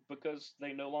they do because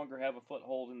they no longer have a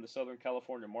foothold in the Southern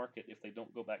California market if they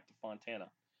don't go back to Fontana.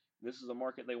 This is a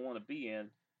market they want to be in,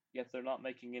 yet they're not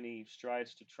making any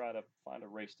strides to try to find a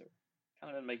race there.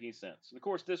 Kind of doesn't make any sense. And of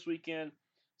course, this weekend,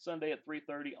 Sunday at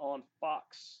 3:30 on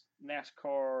Fox,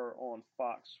 NASCAR on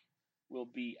Fox will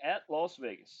be at Las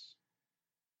Vegas.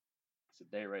 It's a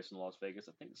day race in Las Vegas.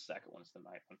 I think the second one is the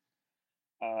ninth one.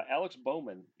 Alex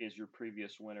Bowman is your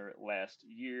previous winner last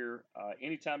year.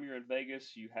 Anytime you're in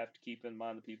Vegas, you have to keep in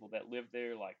mind the people that live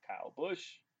there, like Kyle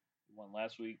Busch, who won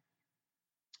last week.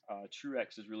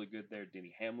 Truex is really good there.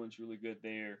 Denny Hamlin's really good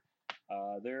there.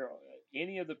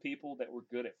 Any of the people that were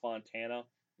good at Fontana,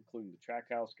 including the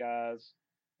Trackhouse guys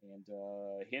and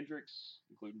Hendricks,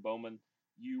 including Bowman,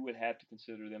 you would have to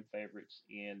consider them favorites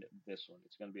in this one.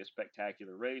 It's going to be a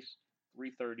spectacular race.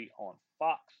 3:30 on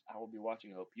Fox. I will be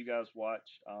watching. I hope you guys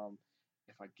watch.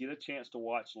 If I get a chance to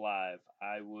watch live,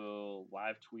 I will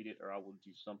live tweet it or I will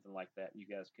do something like that. You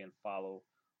guys can follow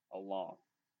along.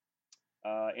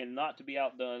 And not to be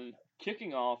outdone,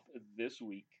 kicking off this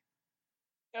week,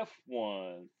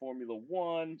 F1 Formula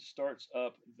One starts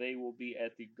up. They will be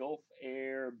at the Gulf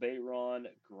Air Bahrain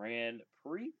Grand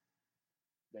Prix.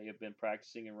 They have been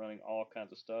practicing and running all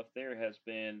kinds of stuff. There has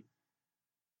been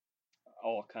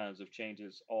all kinds of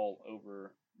changes all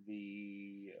over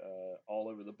the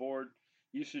board.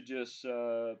 You should just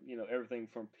everything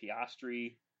from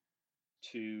Piastri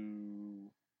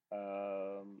to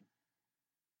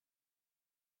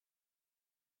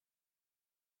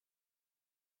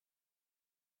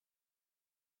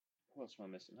what else am I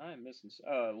missing? I am missing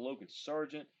Logan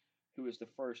Sargent, who is the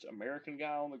first American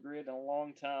guy on the grid in a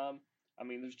long time. I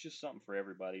mean, there's just something for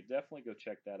everybody. Definitely go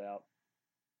check that out.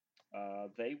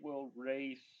 They will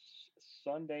race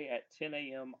Sunday at 10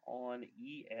 a.m. on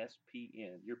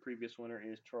ESPN. Your previous winner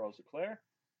is Charles Leclerc.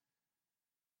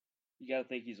 You got to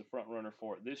think he's a front runner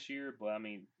for it this year, but I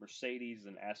mean, Mercedes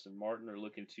and Aston Martin are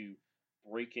looking to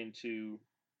break into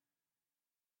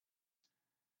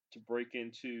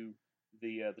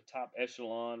the top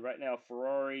echelon right now.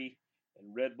 Ferrari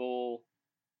and Red Bull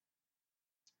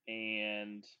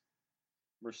and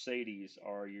Mercedes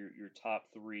are your top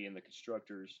three in the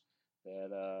constructors.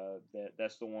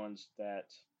 That's the ones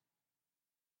that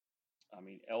I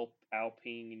mean,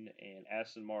 Alpine and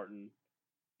Aston Martin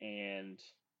and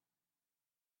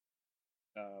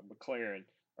McLaren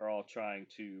are all trying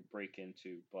to break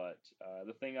into. But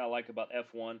the thing I like about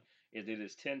F1 is it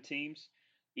is 10 teams.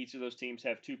 Each of those teams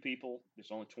have two people.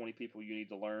 There's only 20 people you need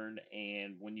to learn.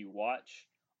 And when you watch,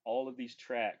 all of these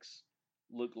tracks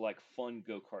look like fun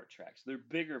go-kart tracks. They're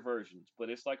bigger versions, but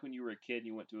it's like when you were a kid and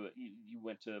you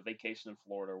went to a vacation in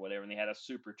Florida or whatever, and they had a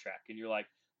super track, and you're like,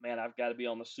 man, I've got to be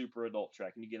on the super adult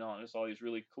track. And you get on, and it's all these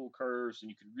really cool curves, and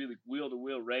you can really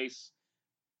wheel-to-wheel race.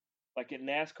 Like in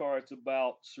NASCAR, it's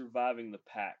about surviving the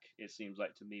pack, it seems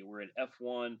like to me. Where in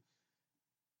F1,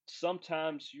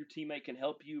 sometimes your teammate can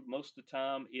help you. Most of the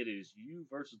time, it is you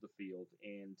versus the field,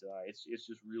 and it's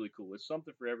just really cool. It's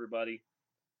something for everybody.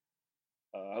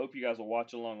 I hope you guys will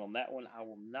watch along on that one. I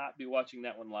will not be watching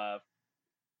that one live,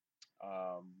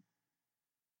 um,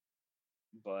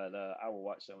 but I will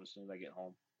watch that one as soon as I get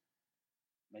home.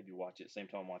 Maybe watch it at the same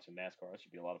time I'm watching NASCAR. That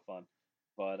should be a lot of fun.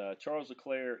 But Charles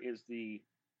Leclerc is the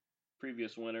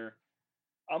previous winner.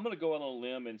 I'm going to go out on a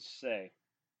limb and say,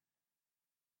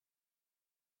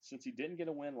 since he didn't get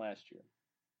a win last year,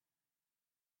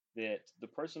 that the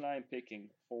person I am picking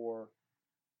to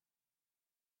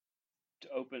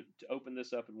open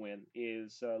this up and win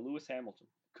is Lewis Hamilton.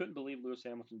 Couldn't believe Lewis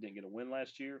Hamilton didn't get a win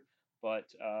last year,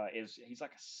 but he's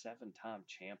like a 7-time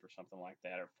champ or something like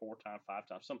that, or 4-time,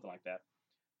 5-time, something like that.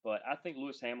 But I think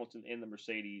Lewis Hamilton in the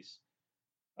Mercedes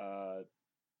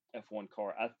F1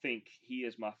 car, I think he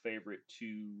is my favorite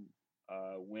to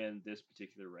win this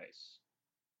particular race.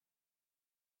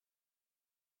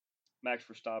 Max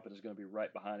Verstappen is going to be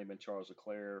right behind him and Charles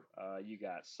Leclerc. You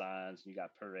got Sainz, you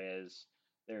got Perez,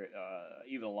 there,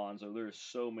 even Alonso. There's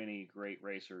so many great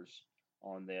racers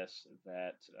on this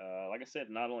that, like I said,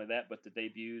 not only that, but the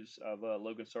debuts of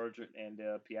Logan Sargent and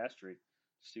Piastri.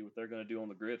 See what they're going to do on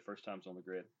the grid. First times on the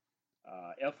grid.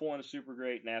 F1 is super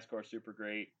great. NASCAR is super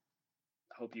great.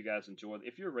 I hope you guys enjoy it.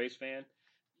 If you're a race fan,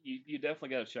 you definitely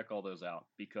got to check all those out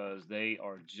because they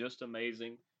are just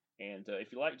amazing. And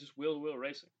if you like just wheel-to-wheel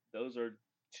racing, those are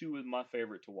two of my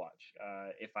favorite to watch.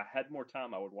 If I had more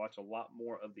time, I would watch a lot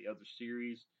more of the other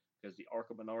series because the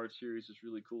Arca Menard series is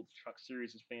really cool. The truck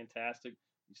series is fantastic.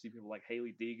 You see people like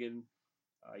Haley Deegan.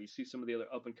 You see some of the other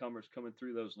up-and-comers coming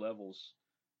through those levels.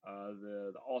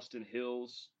 The Austin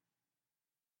Hills,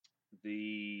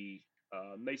 the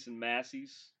Mason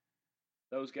Masseys.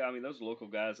 Those guys, I mean, those local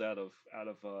guys out of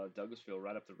Douglasville,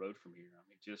 right up the road from here. I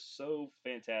mean, just so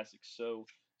fantastic, so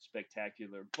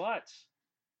spectacular. But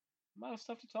I'm out of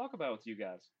stuff to talk about with you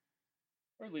guys,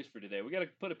 or at least for today. We got to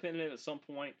put a pin in it at some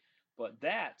point. But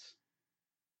that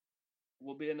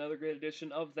will be another great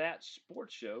edition of That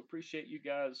Sports Show. Appreciate you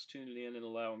guys tuning in and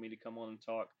allowing me to come on and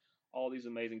talk all these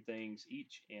amazing things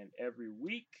each and every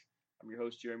week. I'm your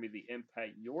host, Jeremy the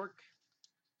Impact York.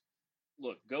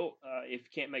 Look, go if you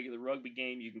can't make it to the rugby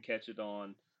game, you can catch it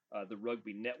on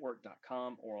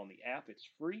therugbynetwork.com or on the app. It's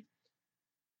free.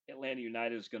 Atlanta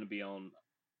United is going to be on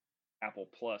Apple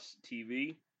Plus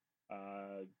TV.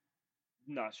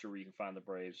 Not sure where you can find the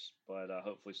Braves, but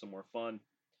hopefully somewhere fun.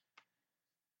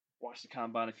 Watch the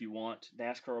Combine if you want.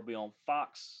 NASCAR will be on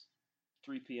Fox,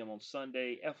 3 p.m. on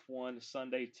Sunday. F1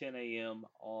 Sunday, 10 a.m.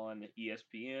 on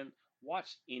ESPN.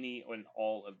 Watch any and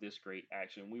all of this great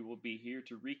action. We will be here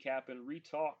to recap and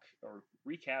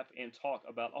talk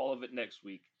about all of it next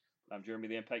week. I'm Jeremy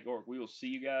the Impact York. We will see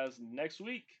you guys next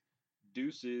week.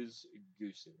 Deuces,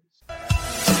 gooses.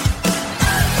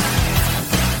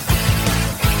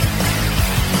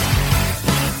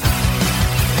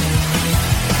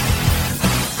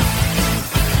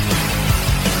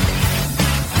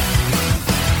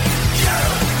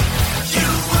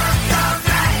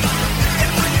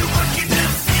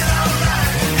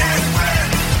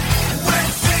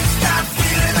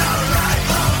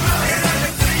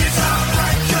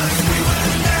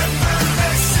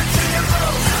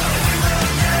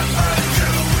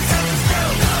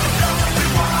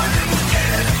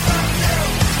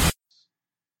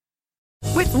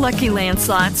 With Lucky Land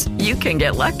Slots, you can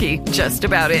get lucky just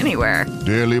about anywhere.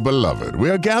 Dearly beloved, we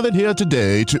are gathered here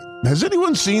today to... Has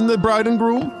anyone seen the bride and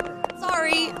groom?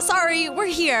 Sorry, we're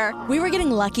here. We were getting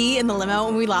lucky in the limo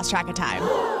and we lost track of time.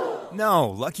 No,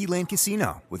 Lucky Land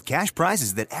Casino, with cash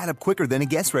prizes that add up quicker than a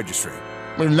guest registry.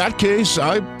 In that case,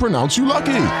 I pronounce you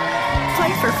lucky.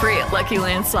 Play for free at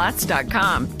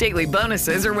LuckyLandSlots.com. Daily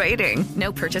bonuses are waiting.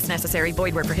 No purchase necessary.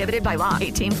 Void where prohibited by law.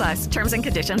 18+. Terms and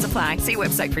conditions apply. See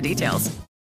website for details.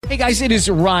 Hey guys, it is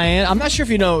Ryan. I'm not sure if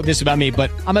you know this about me, but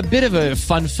I'm a bit of a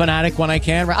fun fanatic when I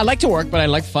can. I like to work, but I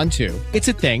like fun too. It's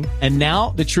a thing. And now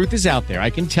the truth is out there.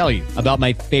 I can tell you about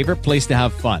my favorite place to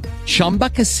have fun. Chumba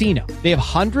Casino. They have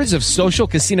hundreds of social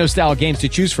casino style games to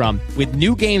choose from with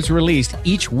new games released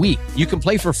each week. You can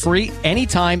play for free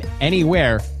anytime,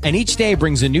 anywhere. And each day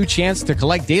brings a new chance to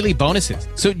collect daily bonuses.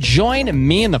 So join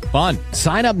me in the fun.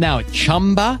 Sign up now at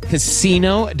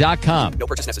ChumbaCasino.com. No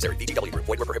purchase necessary. VGW Group.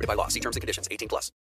 Void where prohibited by law. See terms and conditions. 18+.